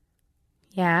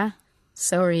 "Yeah,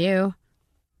 so are you."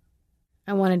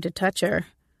 I wanted to touch her.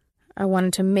 I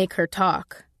wanted to make her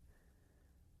talk.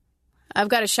 "I've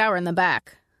got a shower in the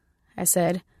back," I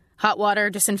said. "Hot water,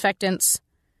 disinfectants."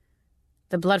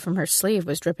 The blood from her sleeve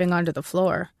was dripping onto the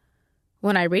floor.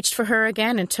 When I reached for her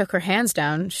again and took her hands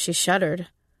down, she shuddered.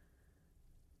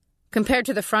 Compared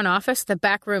to the front office, the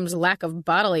back room's lack of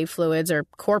bodily fluids or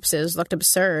corpses looked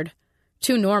absurd.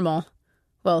 Too normal.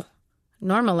 Well,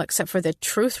 normal except for the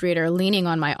truth reader leaning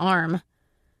on my arm.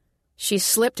 She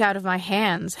slipped out of my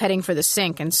hands, heading for the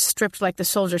sink, and stripped like the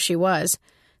soldier she was,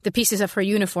 the pieces of her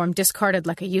uniform discarded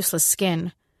like a useless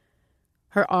skin.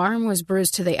 Her arm was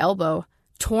bruised to the elbow,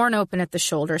 torn open at the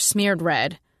shoulder, smeared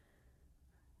red.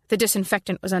 The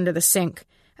disinfectant was under the sink.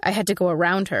 I had to go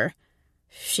around her.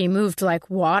 She moved like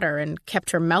water and kept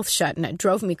her mouth shut, and it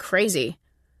drove me crazy.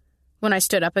 When I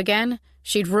stood up again,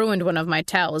 she'd ruined one of my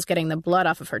towels, getting the blood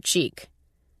off of her cheek.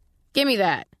 "Give me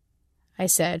that," I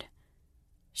said.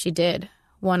 She did,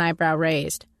 one eyebrow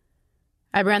raised.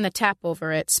 I ran the tap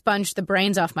over it, sponged the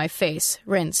brains off my face,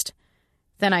 rinsed.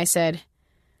 Then I said,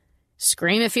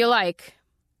 "Scream if you like,"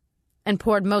 and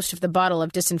poured most of the bottle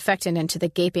of disinfectant into the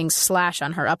gaping slash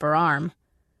on her upper arm.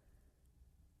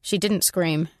 She didn't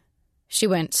scream. She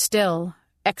went still,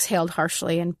 exhaled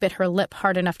harshly, and bit her lip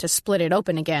hard enough to split it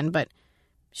open again, but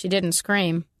she didn't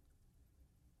scream.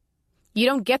 "You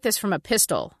don't get this from a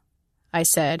pistol," I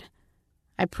said.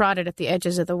 I prodded at the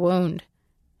edges of the wound.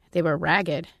 They were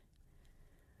ragged.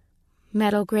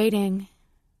 "Metal grating,"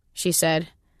 she said.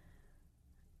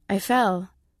 "I fell."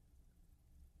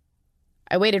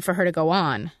 I waited for her to go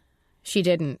on. She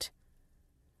didn't.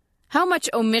 "How much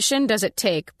omission does it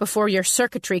take before your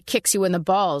circuitry kicks you in the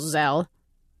balls, Zell?"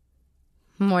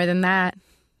 More than that.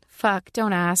 Fuck,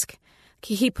 don't ask.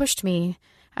 He pushed me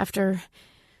after...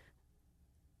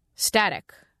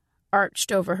 Static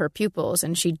arched over her pupils,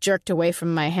 and she jerked away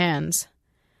from my hands.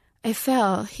 I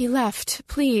fell. He left.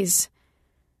 Please.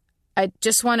 I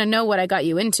just want to know what I got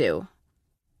you into.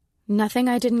 Nothing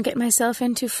I didn't get myself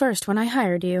into first when I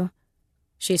hired you,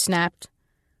 she snapped.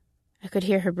 I could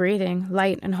hear her breathing,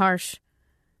 light and harsh.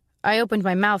 I opened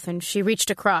my mouth, and she reached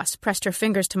across, pressed her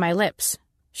fingers to my lips,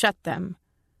 shut them.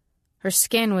 Her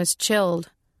skin was chilled.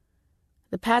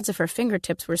 The pads of her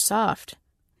fingertips were soft.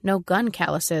 No gun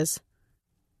calluses.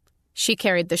 She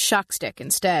carried the shock stick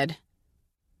instead.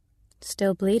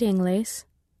 Still bleeding, Lace,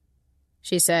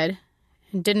 she said,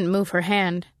 and didn't move her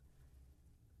hand.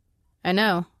 I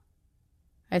know,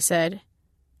 I said.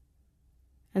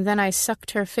 And then I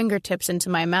sucked her fingertips into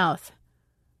my mouth.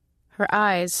 Her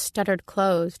eyes stuttered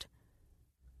closed.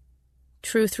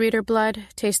 Truth reader blood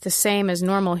tastes the same as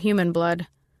normal human blood,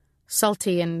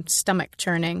 salty and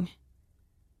stomach-churning.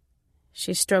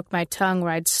 She stroked my tongue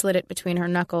where I'd slit it between her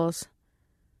knuckles.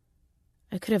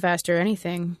 I could have asked her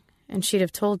anything, and she'd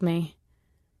have told me.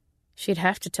 She'd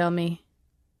have to tell me.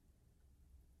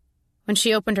 When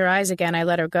she opened her eyes again, I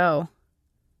let her go.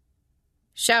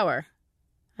 Shower,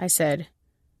 I said.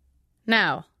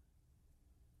 Now.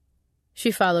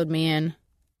 She followed me in.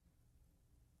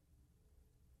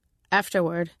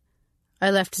 Afterward, I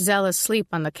left Zell asleep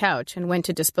on the couch and went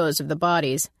to dispose of the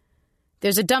bodies.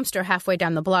 There's a dumpster halfway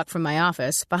down the block from my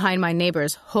office, behind my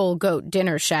neighbor's Whole Goat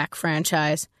Dinner Shack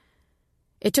franchise.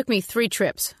 It took me 3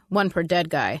 trips, 1 per dead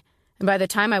guy, and by the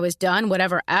time I was done,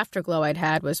 whatever afterglow I'd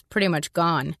had was pretty much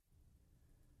gone.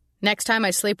 Next time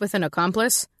I sleep with an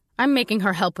accomplice, I'm making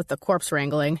her help with the corpse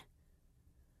wrangling.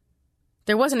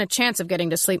 There wasn't a chance of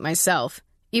getting to sleep myself.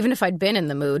 Even if I'd been in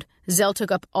the mood, Zell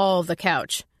took up all of the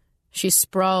couch. She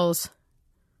sprawls.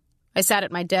 I sat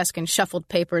at my desk and shuffled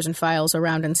papers and files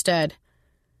around instead.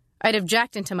 I'd have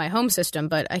jacked into my home system,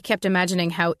 but I kept imagining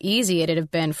how easy it'd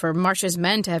have been for Marsh's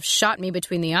men to have shot me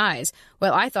between the eyes,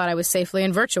 while I thought I was safely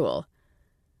in virtual.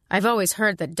 I've always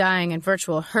heard that dying in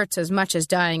virtual hurts as much as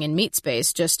dying in meat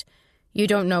space, just you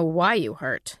don't know why you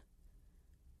hurt.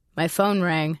 My phone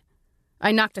rang.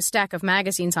 I knocked a stack of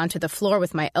magazines onto the floor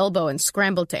with my elbow and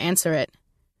scrambled to answer it.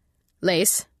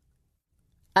 Lace.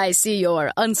 I see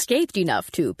you're unscathed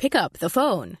enough to pick up the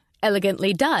phone.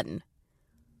 Elegantly done.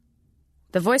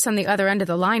 The voice on the other end of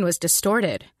the line was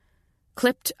distorted.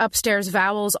 Clipped upstairs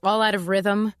vowels all out of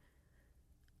rhythm.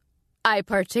 I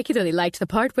particularly liked the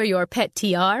part where your pet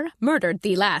TR murdered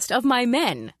the last of my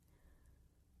men.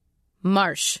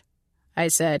 Marsh, I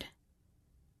said.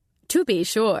 To be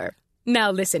sure.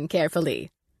 Now listen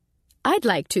carefully. I'd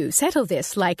like to settle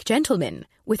this like gentlemen,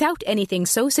 without anything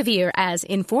so severe as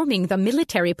informing the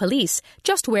military police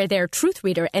just where their truth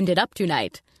reader ended up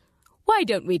tonight. Why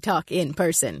don't we talk in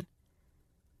person?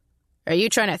 Are you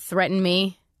trying to threaten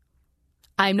me?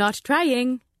 I'm not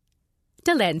trying.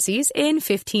 Delancey's in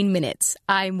 15 minutes.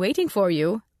 I'm waiting for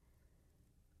you.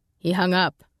 He hung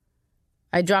up.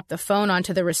 I dropped the phone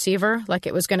onto the receiver like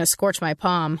it was going to scorch my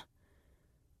palm.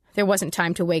 There wasn't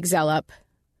time to wake Zell up.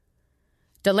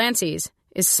 Delancey's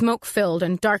is smoke-filled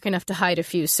and dark enough to hide a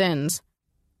few sins.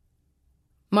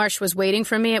 Marsh was waiting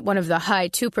for me at one of the high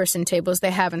 2-person tables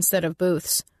they have instead of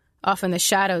booths, off in the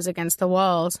shadows against the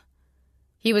walls.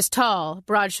 He was tall,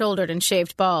 broad-shouldered, and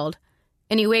shaved bald,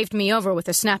 and he waved me over with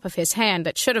a snap of his hand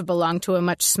that should have belonged to a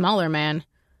much smaller man.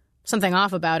 Something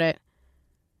off about it.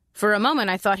 For a moment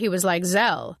I thought he was like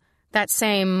Zell, that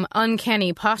same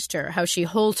uncanny posture, how she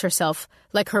holds herself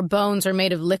like her bones are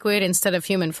made of liquid instead of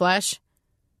human flesh.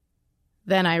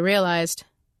 Then I realized.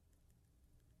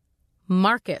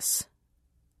 Marcus,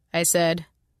 I said.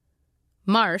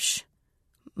 Marsh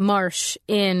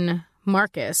in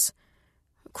Marcus,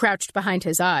 crouched behind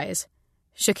his eyes,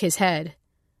 shook his head.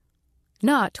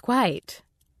 Not quite.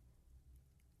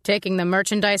 Taking the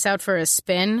merchandise out for a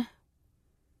spin?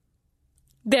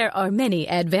 There are many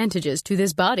advantages to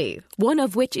this body, one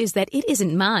of which is that it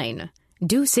isn't mine.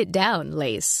 Do sit down,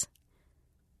 Lace.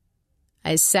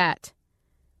 I sat.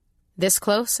 This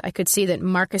close, I could see that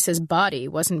Marcus's body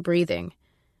wasn't breathing.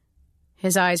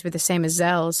 His eyes were the same as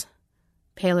Zell's,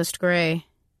 palest gray.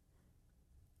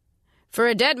 For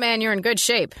a dead man, you're in good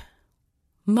shape.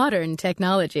 Modern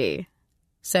technology,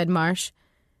 said Marsh,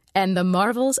 and the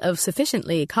marvels of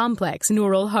sufficiently complex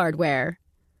neural hardware.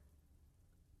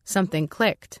 Something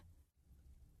clicked.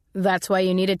 That's why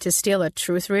you needed to steal a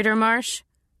truth reader, Marsh?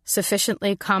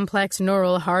 Sufficiently complex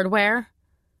neural hardware?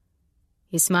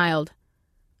 He smiled.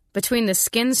 Between the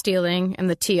skin stealing and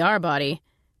the TR body,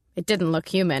 it didn't look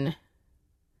human.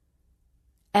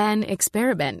 An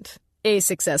experiment, A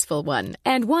successful one,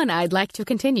 and one I'd like to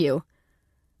continue.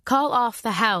 Call off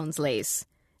the hounds, Lace.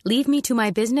 Leave me to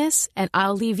my business, and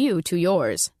I'll leave you to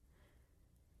yours.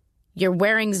 You're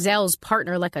wearing Zell's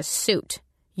partner like a suit.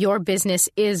 Your business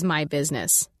is my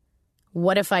business.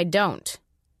 What if I don't?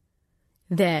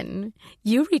 Then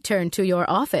you return to your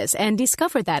office and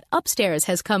discover that upstairs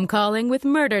has come calling with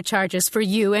murder charges for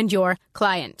you and your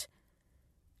client.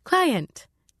 Client.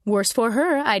 Worse for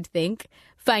her, I'd think,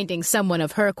 finding someone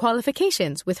of her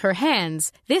qualifications with her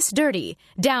hands this dirty,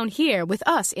 down here with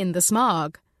us in the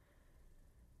smog.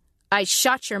 I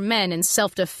shot your men in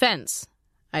self-defense,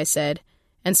 I said,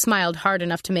 and smiled hard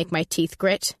enough to make my teeth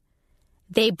grit.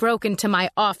 They broke into my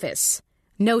office.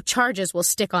 No charges will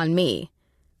stick on me.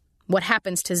 What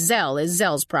happens to Zell is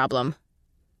Zell's problem.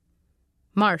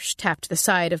 Marsh tapped the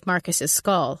side of Marcus's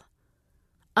skull.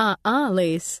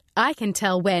 Lace, I can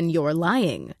tell when you're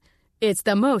lying. It's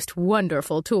the most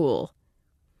wonderful tool.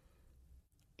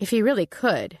 If he really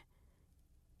could,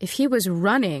 if he was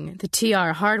running the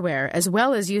TR hardware as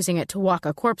well as using it to walk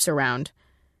a corpse around.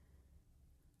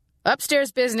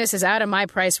 Upstairs business is out of my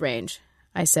price range,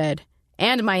 I said,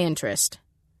 and my interest.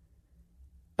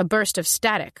 A burst of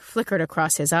static flickered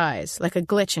across his eyes, like a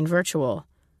glitch in virtual.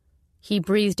 He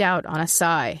breathed out on a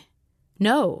sigh.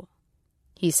 No,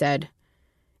 he said.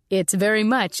 It's very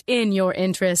much in your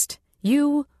interest.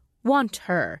 You want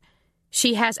her.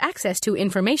 She has access to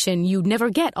information you'd never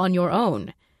get on your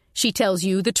own. She tells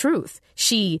you the truth.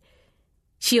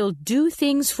 She'll do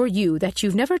things for you that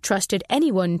you've never trusted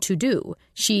anyone to do.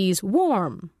 She's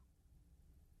warm.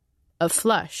 A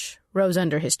flush rose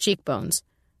under his cheekbones,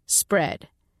 spread.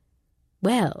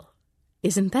 Well,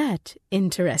 isn't that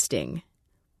interesting?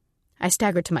 I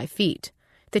staggered to my feet.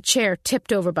 The chair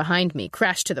tipped over behind me,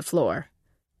 crashed to the floor.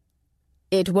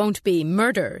 It won't be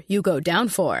murder you go down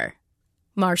for,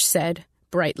 Marsh said,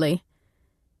 brightly.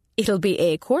 It'll be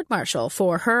a court-martial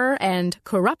for her and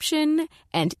corruption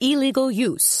and illegal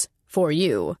use for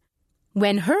you.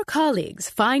 When her colleagues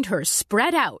find her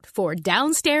spread out for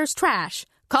downstairs trash,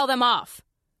 call them off,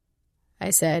 I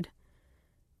said.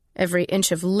 Every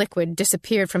inch of liquid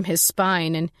disappeared from his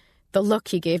spine, and the look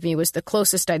he gave me was the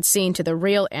closest I'd seen to the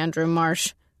real Andrew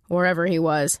Marsh, wherever he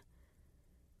was.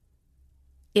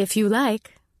 If you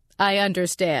like, I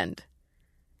understand.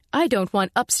 I don't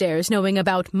want upstairs knowing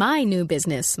about my new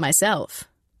business myself.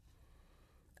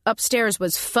 Upstairs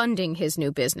was funding his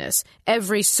new business,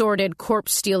 every sordid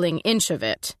corpse-stealing inch of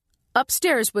it.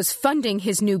 Upstairs was funding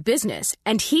his new business,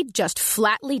 and he'd just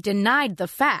flatly denied the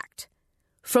fact.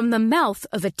 From the mouth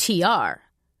of a TR.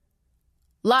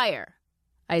 Liar,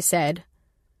 I said.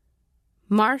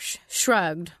 Marsh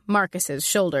shrugged Marcus's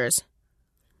shoulders.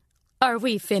 Are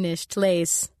we finished,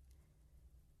 Lace?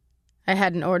 I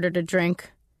hadn't ordered a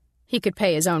drink. He could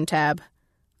pay his own tab.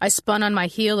 I spun on my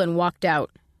heel and walked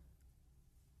out.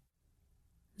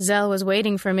 Zell was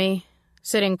waiting for me,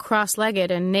 sitting cross-legged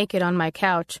and naked on my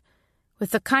couch, with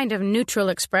the kind of neutral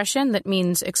expression that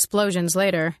means explosions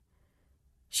later.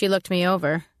 She looked me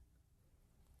over.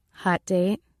 Hot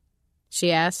date?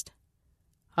 She asked.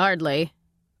 Hardly.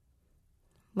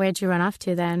 Where'd you run off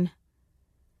to, then?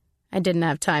 I didn't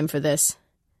have time for this.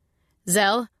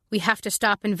 Zell, we have to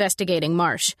stop investigating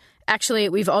Marsh. Actually,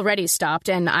 we've already stopped,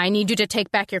 and I need you to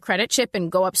take back your credit chip and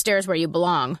go upstairs where you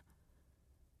belong.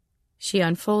 She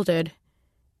unfolded,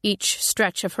 each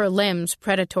stretch of her limbs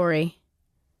predatory.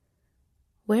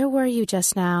 Where were you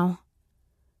just now?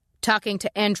 Talking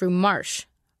to Andrew Marsh,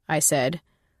 I said,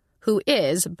 who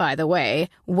is, by the way,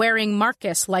 wearing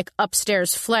Marcus like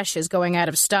upstairs flesh is going out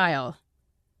of style.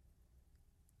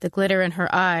 The glitter in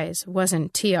her eyes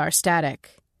wasn't TR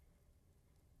static.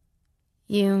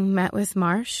 You met with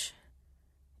Marsh?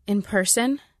 In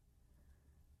person?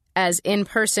 As in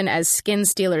person as skin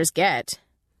stealers get.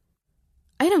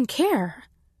 I don't care.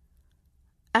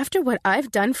 After what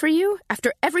I've done for you,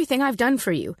 after everything I've done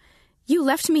for you, you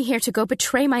left me here to go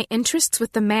betray my interests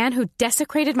with the man who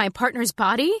desecrated my partner's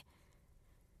body?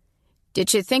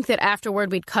 Did you think that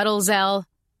afterward we'd cuddle, Zell?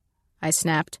 I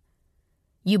snapped.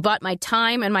 You bought my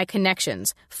time and my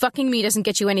connections. Fucking me doesn't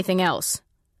get you anything else.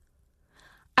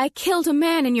 I killed a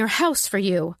man in your house for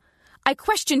you. I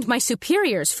questioned my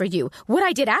superiors for you. What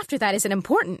I did after that isn't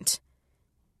important.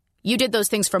 You did those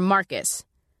things for Marcus.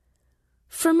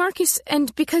 For Marcus,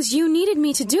 and because you needed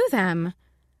me to do them.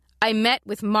 I met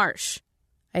with Marsh,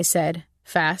 I said,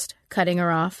 fast, cutting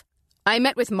her off. I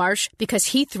met with Marsh because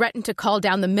he threatened to call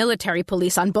down the military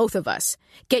police on both of us,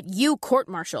 get you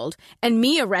court-martialed, and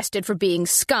me arrested for being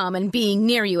scum and being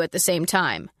near you at the same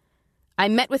time. I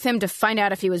met with him to find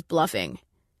out if he was bluffing.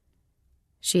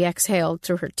 She exhaled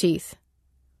through her teeth.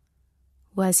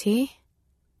 Was he?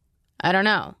 I don't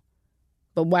know.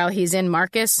 But while he's in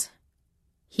Marcus,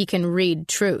 he can read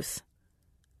truth.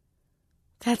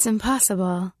 That's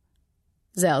impossible,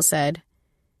 Zell said.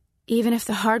 Even if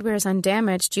the hardware is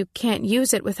undamaged, you can't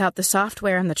use it without the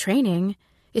software and the training.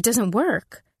 It doesn't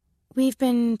work. We've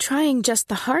been trying just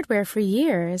the hardware for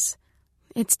years.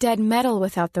 It's dead metal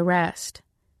without the rest.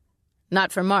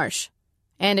 Not for Marsh.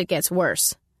 And it gets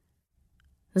worse.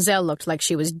 Zell looked like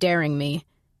she was daring me,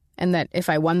 and that if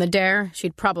I won the dare,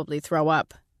 she'd probably throw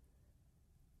up.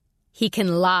 He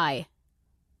can lie,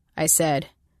 I said.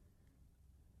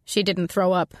 She didn't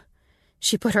throw up.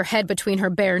 She put her head between her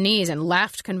bare knees and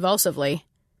laughed convulsively.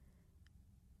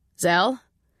 Zell?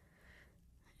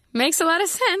 Makes a lot of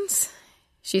sense,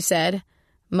 she said,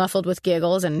 muffled with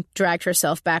giggles, and dragged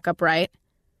herself back upright.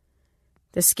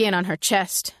 The skin on her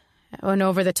chest and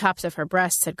over the tops of her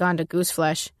breasts had gone to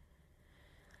gooseflesh.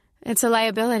 It's a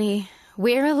liability.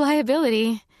 We're a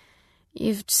liability.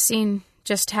 You've seen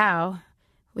just how.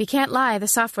 We can't lie. The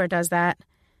software does that.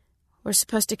 We're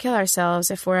supposed to kill ourselves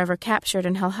if we're ever captured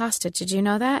and held hostage. Did you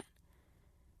know that?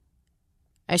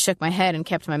 I shook my head and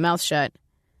kept my mouth shut.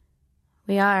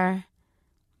 We are.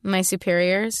 My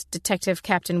superiors, Detective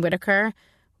Captain Whitaker,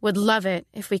 would love it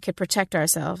if we could protect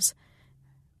ourselves.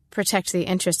 Protect the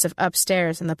interests of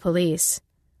upstairs and the police.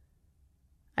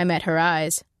 I met her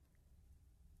eyes.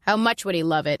 How much would he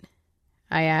love it?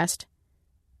 I asked.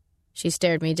 She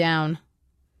stared me down.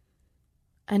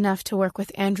 Enough to work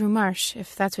with Andrew Marsh,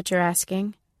 if that's what you're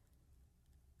asking.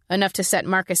 Enough to set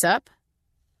Marcus up?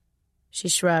 She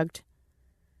shrugged.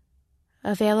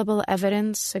 Available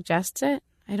evidence suggests it.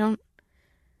 I don't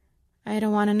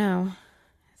want to know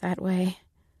that way.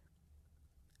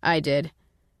 I did.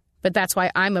 But that's why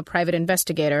I'm a private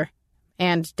investigator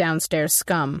and downstairs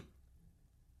scum.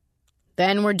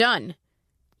 Then we're done.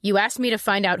 You asked me to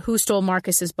find out who stole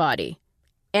Marcus's body.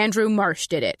 Andrew Marsh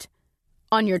did it.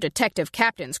 On your detective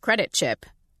captain's credit chip.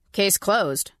 Case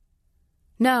closed.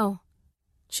 No,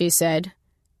 she said,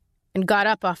 and got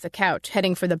up off the couch,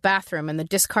 heading for the bathroom and the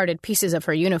discarded pieces of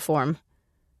her uniform.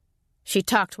 She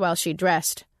talked while she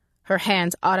dressed, her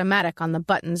hands automatic on the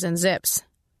buttons and zips.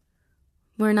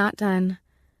 We're not done.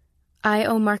 I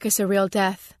owe Marcus a real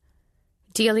death.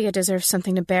 Delia deserves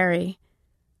something to bury.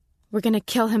 We're going to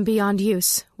kill him beyond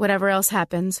use, whatever else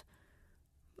happens.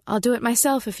 I'll do it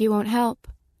myself if you won't help.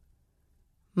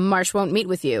 Marsh won't meet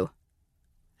with you,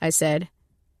 I said.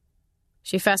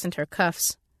 She fastened her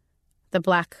cuffs. The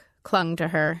black clung to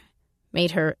her,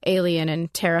 made her alien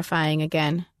and terrifying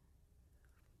again.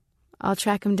 I'll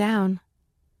track him down.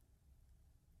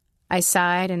 I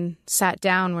sighed and sat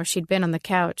down where she'd been on the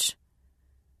couch.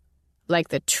 Like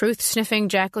the truth-sniffing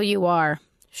jackal you are,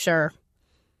 sure.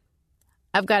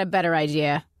 I've got a better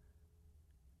idea.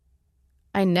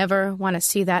 I never want to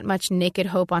see that much naked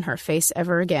hope on her face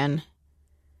ever again.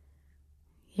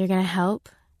 You're going to help?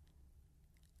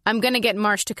 I'm going to get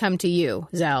Marsh to come to you,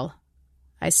 Zell,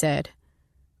 I said.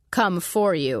 Come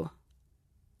for you.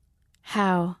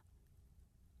 How?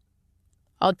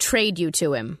 I'll trade you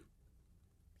to him.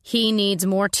 He needs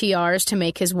more TRs to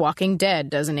make his Walking Dead,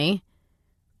 doesn't he?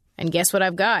 And guess what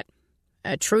I've got?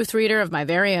 A truth reader of my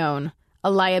very own.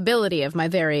 A liability of my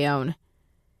very own.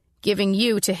 Giving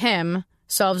you to him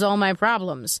solves all my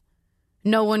problems.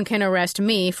 No one can arrest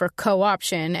me for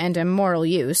co-option and immoral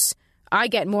use. I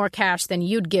get more cash than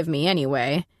you'd give me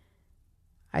anyway.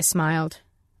 I smiled.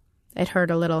 It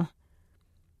hurt a little.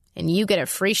 And you get a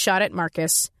free shot at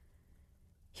Marcus.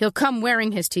 He'll come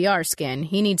wearing his TR skin.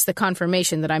 He needs the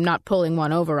confirmation that I'm not pulling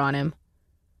one over on him.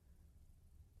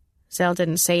 Zell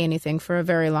didn't say anything for a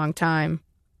very long time.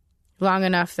 Long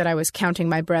enough that I was counting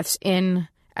my breaths in,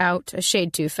 out, a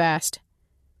shade too fast.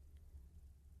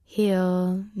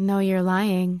 He'll know you're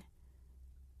lying,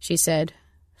 she said,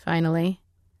 finally.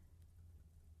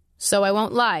 So I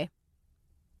won't lie.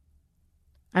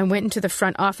 I went into the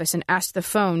front office and asked the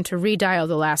phone to redial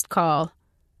the last call.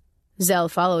 Zell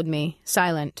followed me,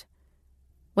 silent.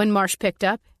 When Marsh picked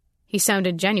up, he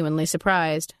sounded genuinely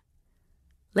surprised.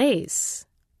 Lace,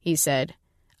 he said.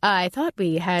 I thought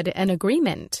we had an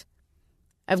agreement.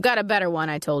 I've got a better one,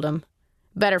 I told him.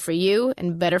 Better for you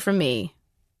and better for me.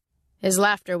 His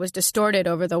laughter was distorted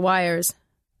over the wires.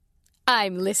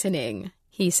 I'm listening,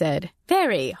 he said,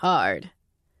 very hard.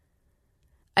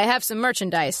 I have some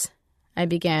merchandise, I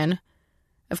began.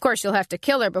 Of course, you'll have to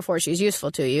kill her before she's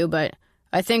useful to you, but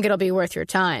I think it'll be worth your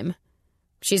time.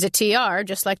 She's a TR,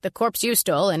 just like the corpse you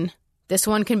stole, and this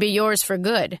one can be yours for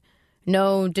good.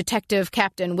 No Detective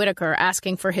Captain Whitaker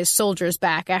asking for his soldiers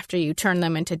back after you turn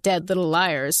them into dead little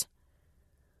liars.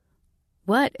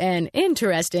 What an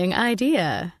interesting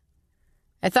idea.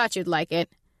 I thought you'd like it.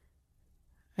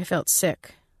 I felt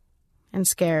sick and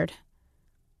scared.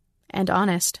 and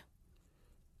honest.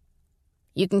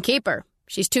 You can keep her.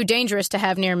 She's too dangerous to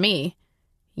have near me.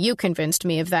 You convinced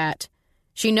me of that.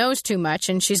 She knows too much,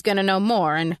 and she's gonna know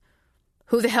more, and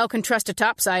who the hell can trust a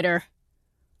topsider?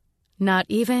 Not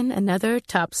even another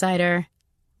topsider,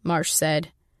 Marsh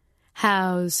said.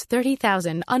 How's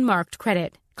 30,000 unmarked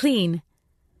credit, clean?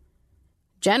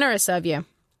 Generous of you.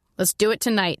 Let's do it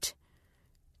tonight.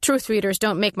 Truth readers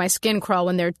don't make my skin crawl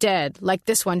when they're dead, like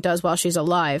this one does while she's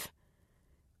alive.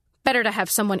 Better to have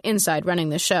someone inside running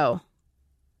the show.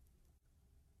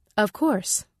 Of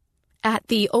course. At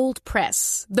the old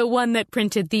press, the one that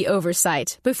printed the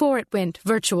oversight before it went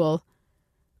virtual.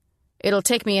 It'll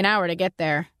take me an hour to get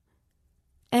there.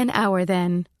 An hour,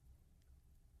 then.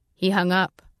 He hung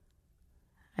up.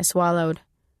 I swallowed.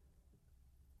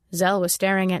 Zell was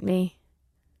staring at me,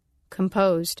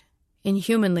 composed,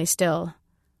 inhumanly still,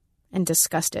 and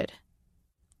disgusted.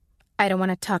 I don't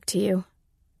want to talk to you,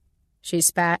 she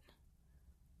spat.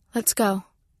 Let's go.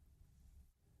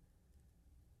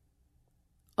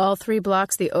 All 3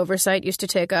 blocks the oversight used to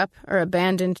take up are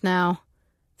abandoned now.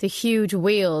 The huge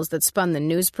wheels that spun the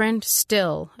newsprint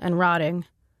still and rotting.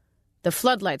 The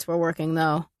floodlights were working,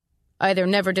 though. Either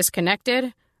never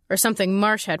disconnected, or something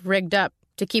Marsh had rigged up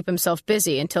to keep himself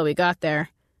busy until we got there.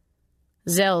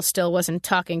 Zell still wasn't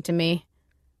talking to me.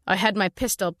 I had my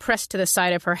pistol pressed to the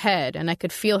side of her head, and I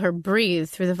could feel her breathe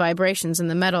through the vibrations in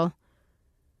the metal.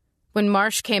 When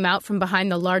Marsh came out from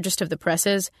behind the largest of the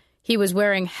presses, he was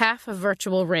wearing half a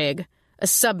virtual rig, a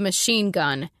submachine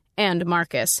gun, and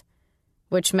Marcus,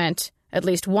 which meant at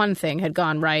least one thing had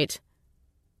gone right.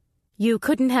 You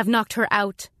couldn't have knocked her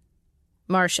out?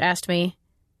 Marsh asked me.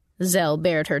 Zell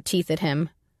bared her teeth at him.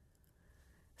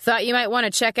 Thought you might want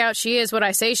to check out she is what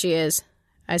I say she is,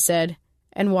 I said,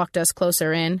 and walked us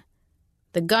closer in.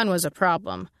 The gun was a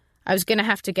problem. I was going to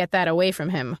have to get that away from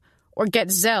him, or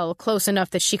get Zell close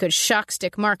enough that she could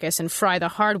shock-stick Marcus and fry the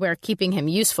hardware keeping him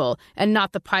useful, and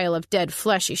not the pile of dead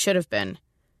flesh he should have been.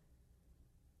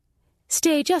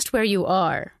 Stay just where you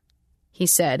are, he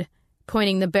said,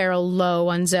 pointing the barrel low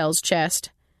on Zell's chest.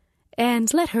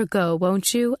 And let her go,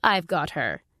 won't you? I've got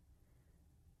her.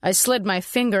 I slid my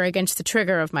finger against the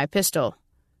trigger of my pistol.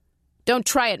 Don't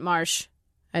try it, Marsh,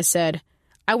 I said.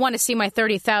 I want to see my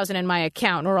 30,000 in my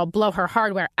account, or I'll blow her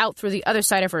hardware out through the other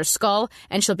side of her skull,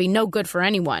 and she'll be no good for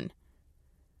anyone.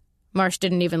 Marsh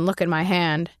didn't even look at my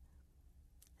hand.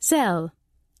 Zell,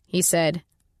 he said,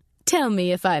 tell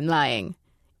me if I'm lying.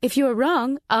 If you're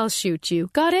wrong, I'll shoot you.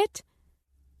 Got it?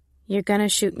 You're gonna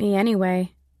shoot me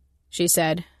anyway, she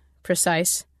said,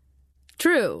 precise.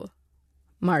 True,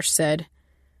 Marsh said.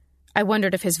 I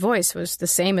wondered if his voice was the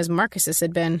same as Marcus's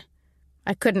had been.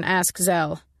 I couldn't ask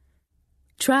Zell.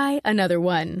 Try another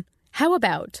one. How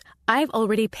about, I've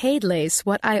already paid Lace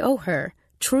what I owe her,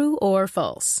 true or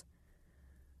false?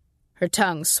 Her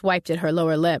tongue swiped at her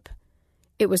lower lip.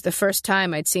 It was the first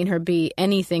time I'd seen her be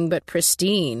anything but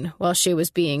pristine while she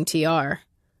was being TR.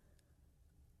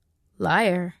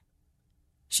 Liar,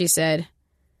 she said.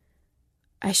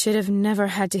 I should have never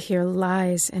had to hear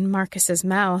lies in Marcus's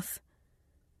mouth.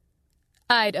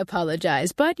 I'd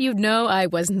apologize, but you'd know I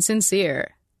wasn't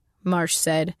sincere, Marsh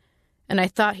said, and I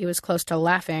thought he was close to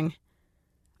laughing.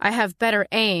 I have better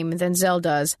aim than Zell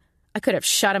does. I could have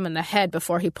shot him in the head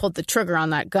before he pulled the trigger on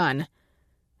that gun.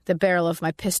 The barrel of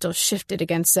my pistol shifted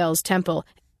against Zell's temple,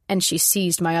 and she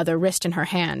seized my other wrist in her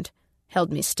hand,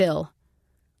 held me still.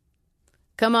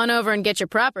 Come on over and get your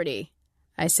property,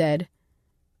 I said.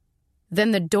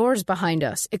 Then the doors behind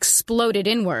us exploded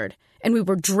inward, and we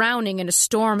were drowning in a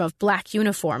storm of black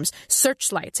uniforms,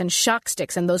 searchlights and shock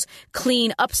sticks, and those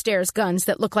clean upstairs guns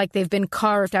that look like they've been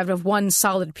carved out of one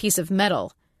solid piece of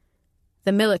metal.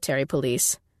 The military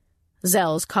police.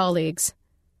 Zell's colleagues.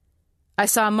 I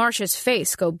saw Marsh's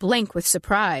face go blank with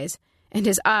surprise, and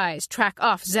his eyes track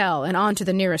off Zell and onto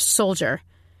the nearest soldier.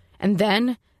 And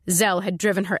then Zell had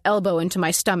driven her elbow into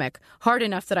my stomach, hard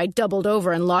enough that I doubled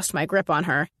over and lost my grip on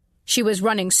her. She was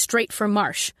running straight for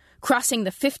Marsh, crossing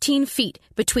the 15 feet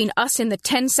between us in the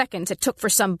 10 seconds it took for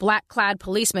some black-clad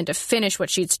policeman to finish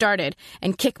what she'd started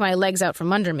and kick my legs out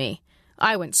from under me.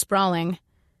 I went sprawling.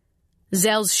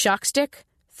 Zell's shock stick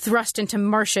thrust into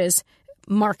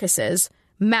Marcus's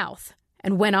mouth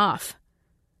and went off.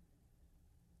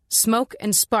 Smoke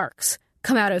and sparks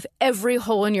come out of every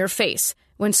hole in your face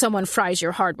when someone fries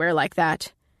your hardware like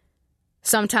that.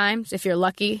 Sometimes, if you're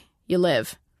lucky, you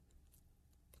live.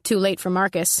 Too late for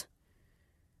Marcus.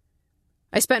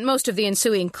 I spent most of the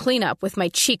ensuing cleanup with my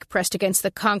cheek pressed against the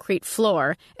concrete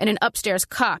floor and an upstairs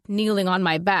cop kneeling on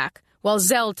my back while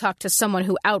Zell talked to someone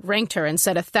who outranked her and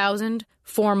said 1,000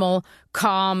 formal,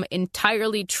 calm,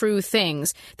 entirely true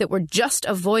things that were just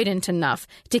avoidant enough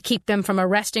to keep them from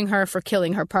arresting her for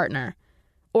killing her partner,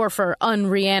 or for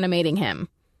unreanimating him.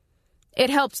 It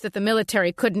helped that the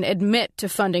military couldn't admit to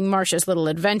funding Marcia's little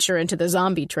adventure into the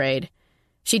zombie trade.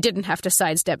 She didn't have to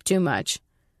sidestep too much.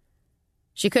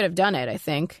 She could have done it, I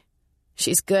think.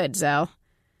 She's good, Zell.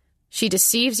 She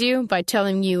deceives you by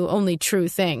telling you only true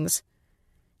things.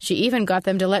 She even got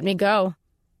them to let me go.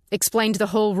 Explained the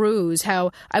whole ruse,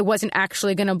 how I wasn't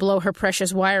actually going to blow her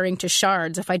precious wiring to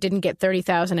shards if I didn't get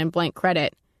 $30,000 in blank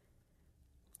credit.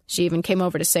 She even came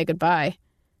over to say goodbye.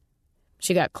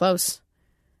 She got close.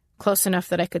 Close enough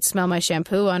that I could smell my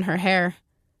shampoo on her hair,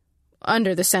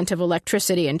 under the scent of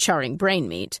electricity and charring brain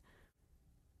meat.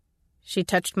 She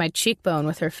touched my cheekbone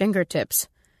with her fingertips,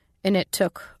 and it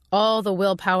took all the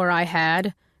willpower I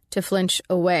had to flinch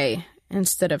away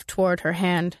instead of toward her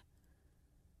hand.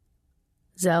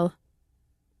 Zell,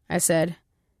 I said,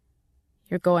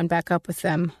 you're going back up with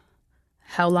them.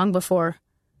 How long before?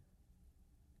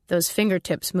 Those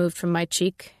fingertips moved from my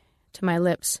cheek to my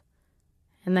lips,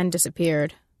 and then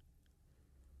disappeared.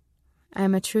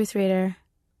 I'm a truth reader,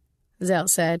 Zell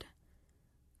said.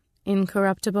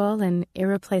 Incorruptible and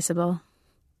irreplaceable.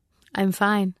 I'm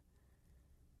fine.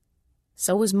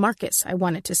 So was Marcus, I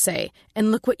wanted to say,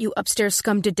 and look what you upstairs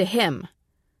scum did to him.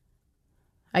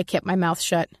 I kept my mouth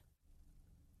shut.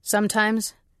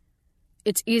 Sometimes,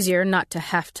 it's easier not to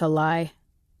have to lie.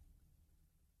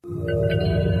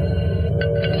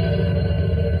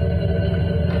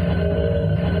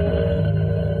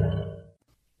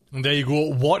 And there you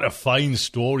go. What a fine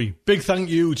story. Big thank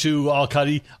you to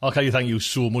Arkady. Arkady, thank you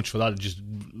so much for that.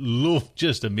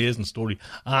 Just amazing story.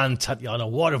 And Tatiana,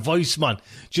 what a voice, man.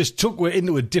 Just took her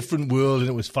into a different world and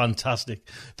it was fantastic.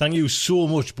 Thank you so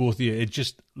much, both of you. It's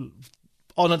just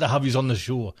honour to have you on the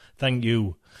show. Thank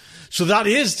you. So that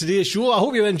is today's show. I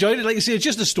hope you enjoyed it. Like I say, it's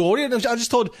just a story. And I just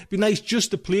thought it'd be nice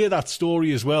just to play that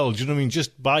story as well. Do you know what I mean?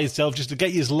 Just by itself, just to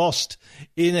get you lost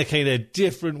in a kind of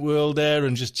different world there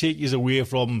and just take you away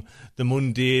from the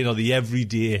mundane or the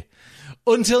everyday.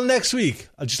 Until next week,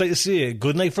 I'd just like to say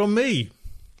good night from me.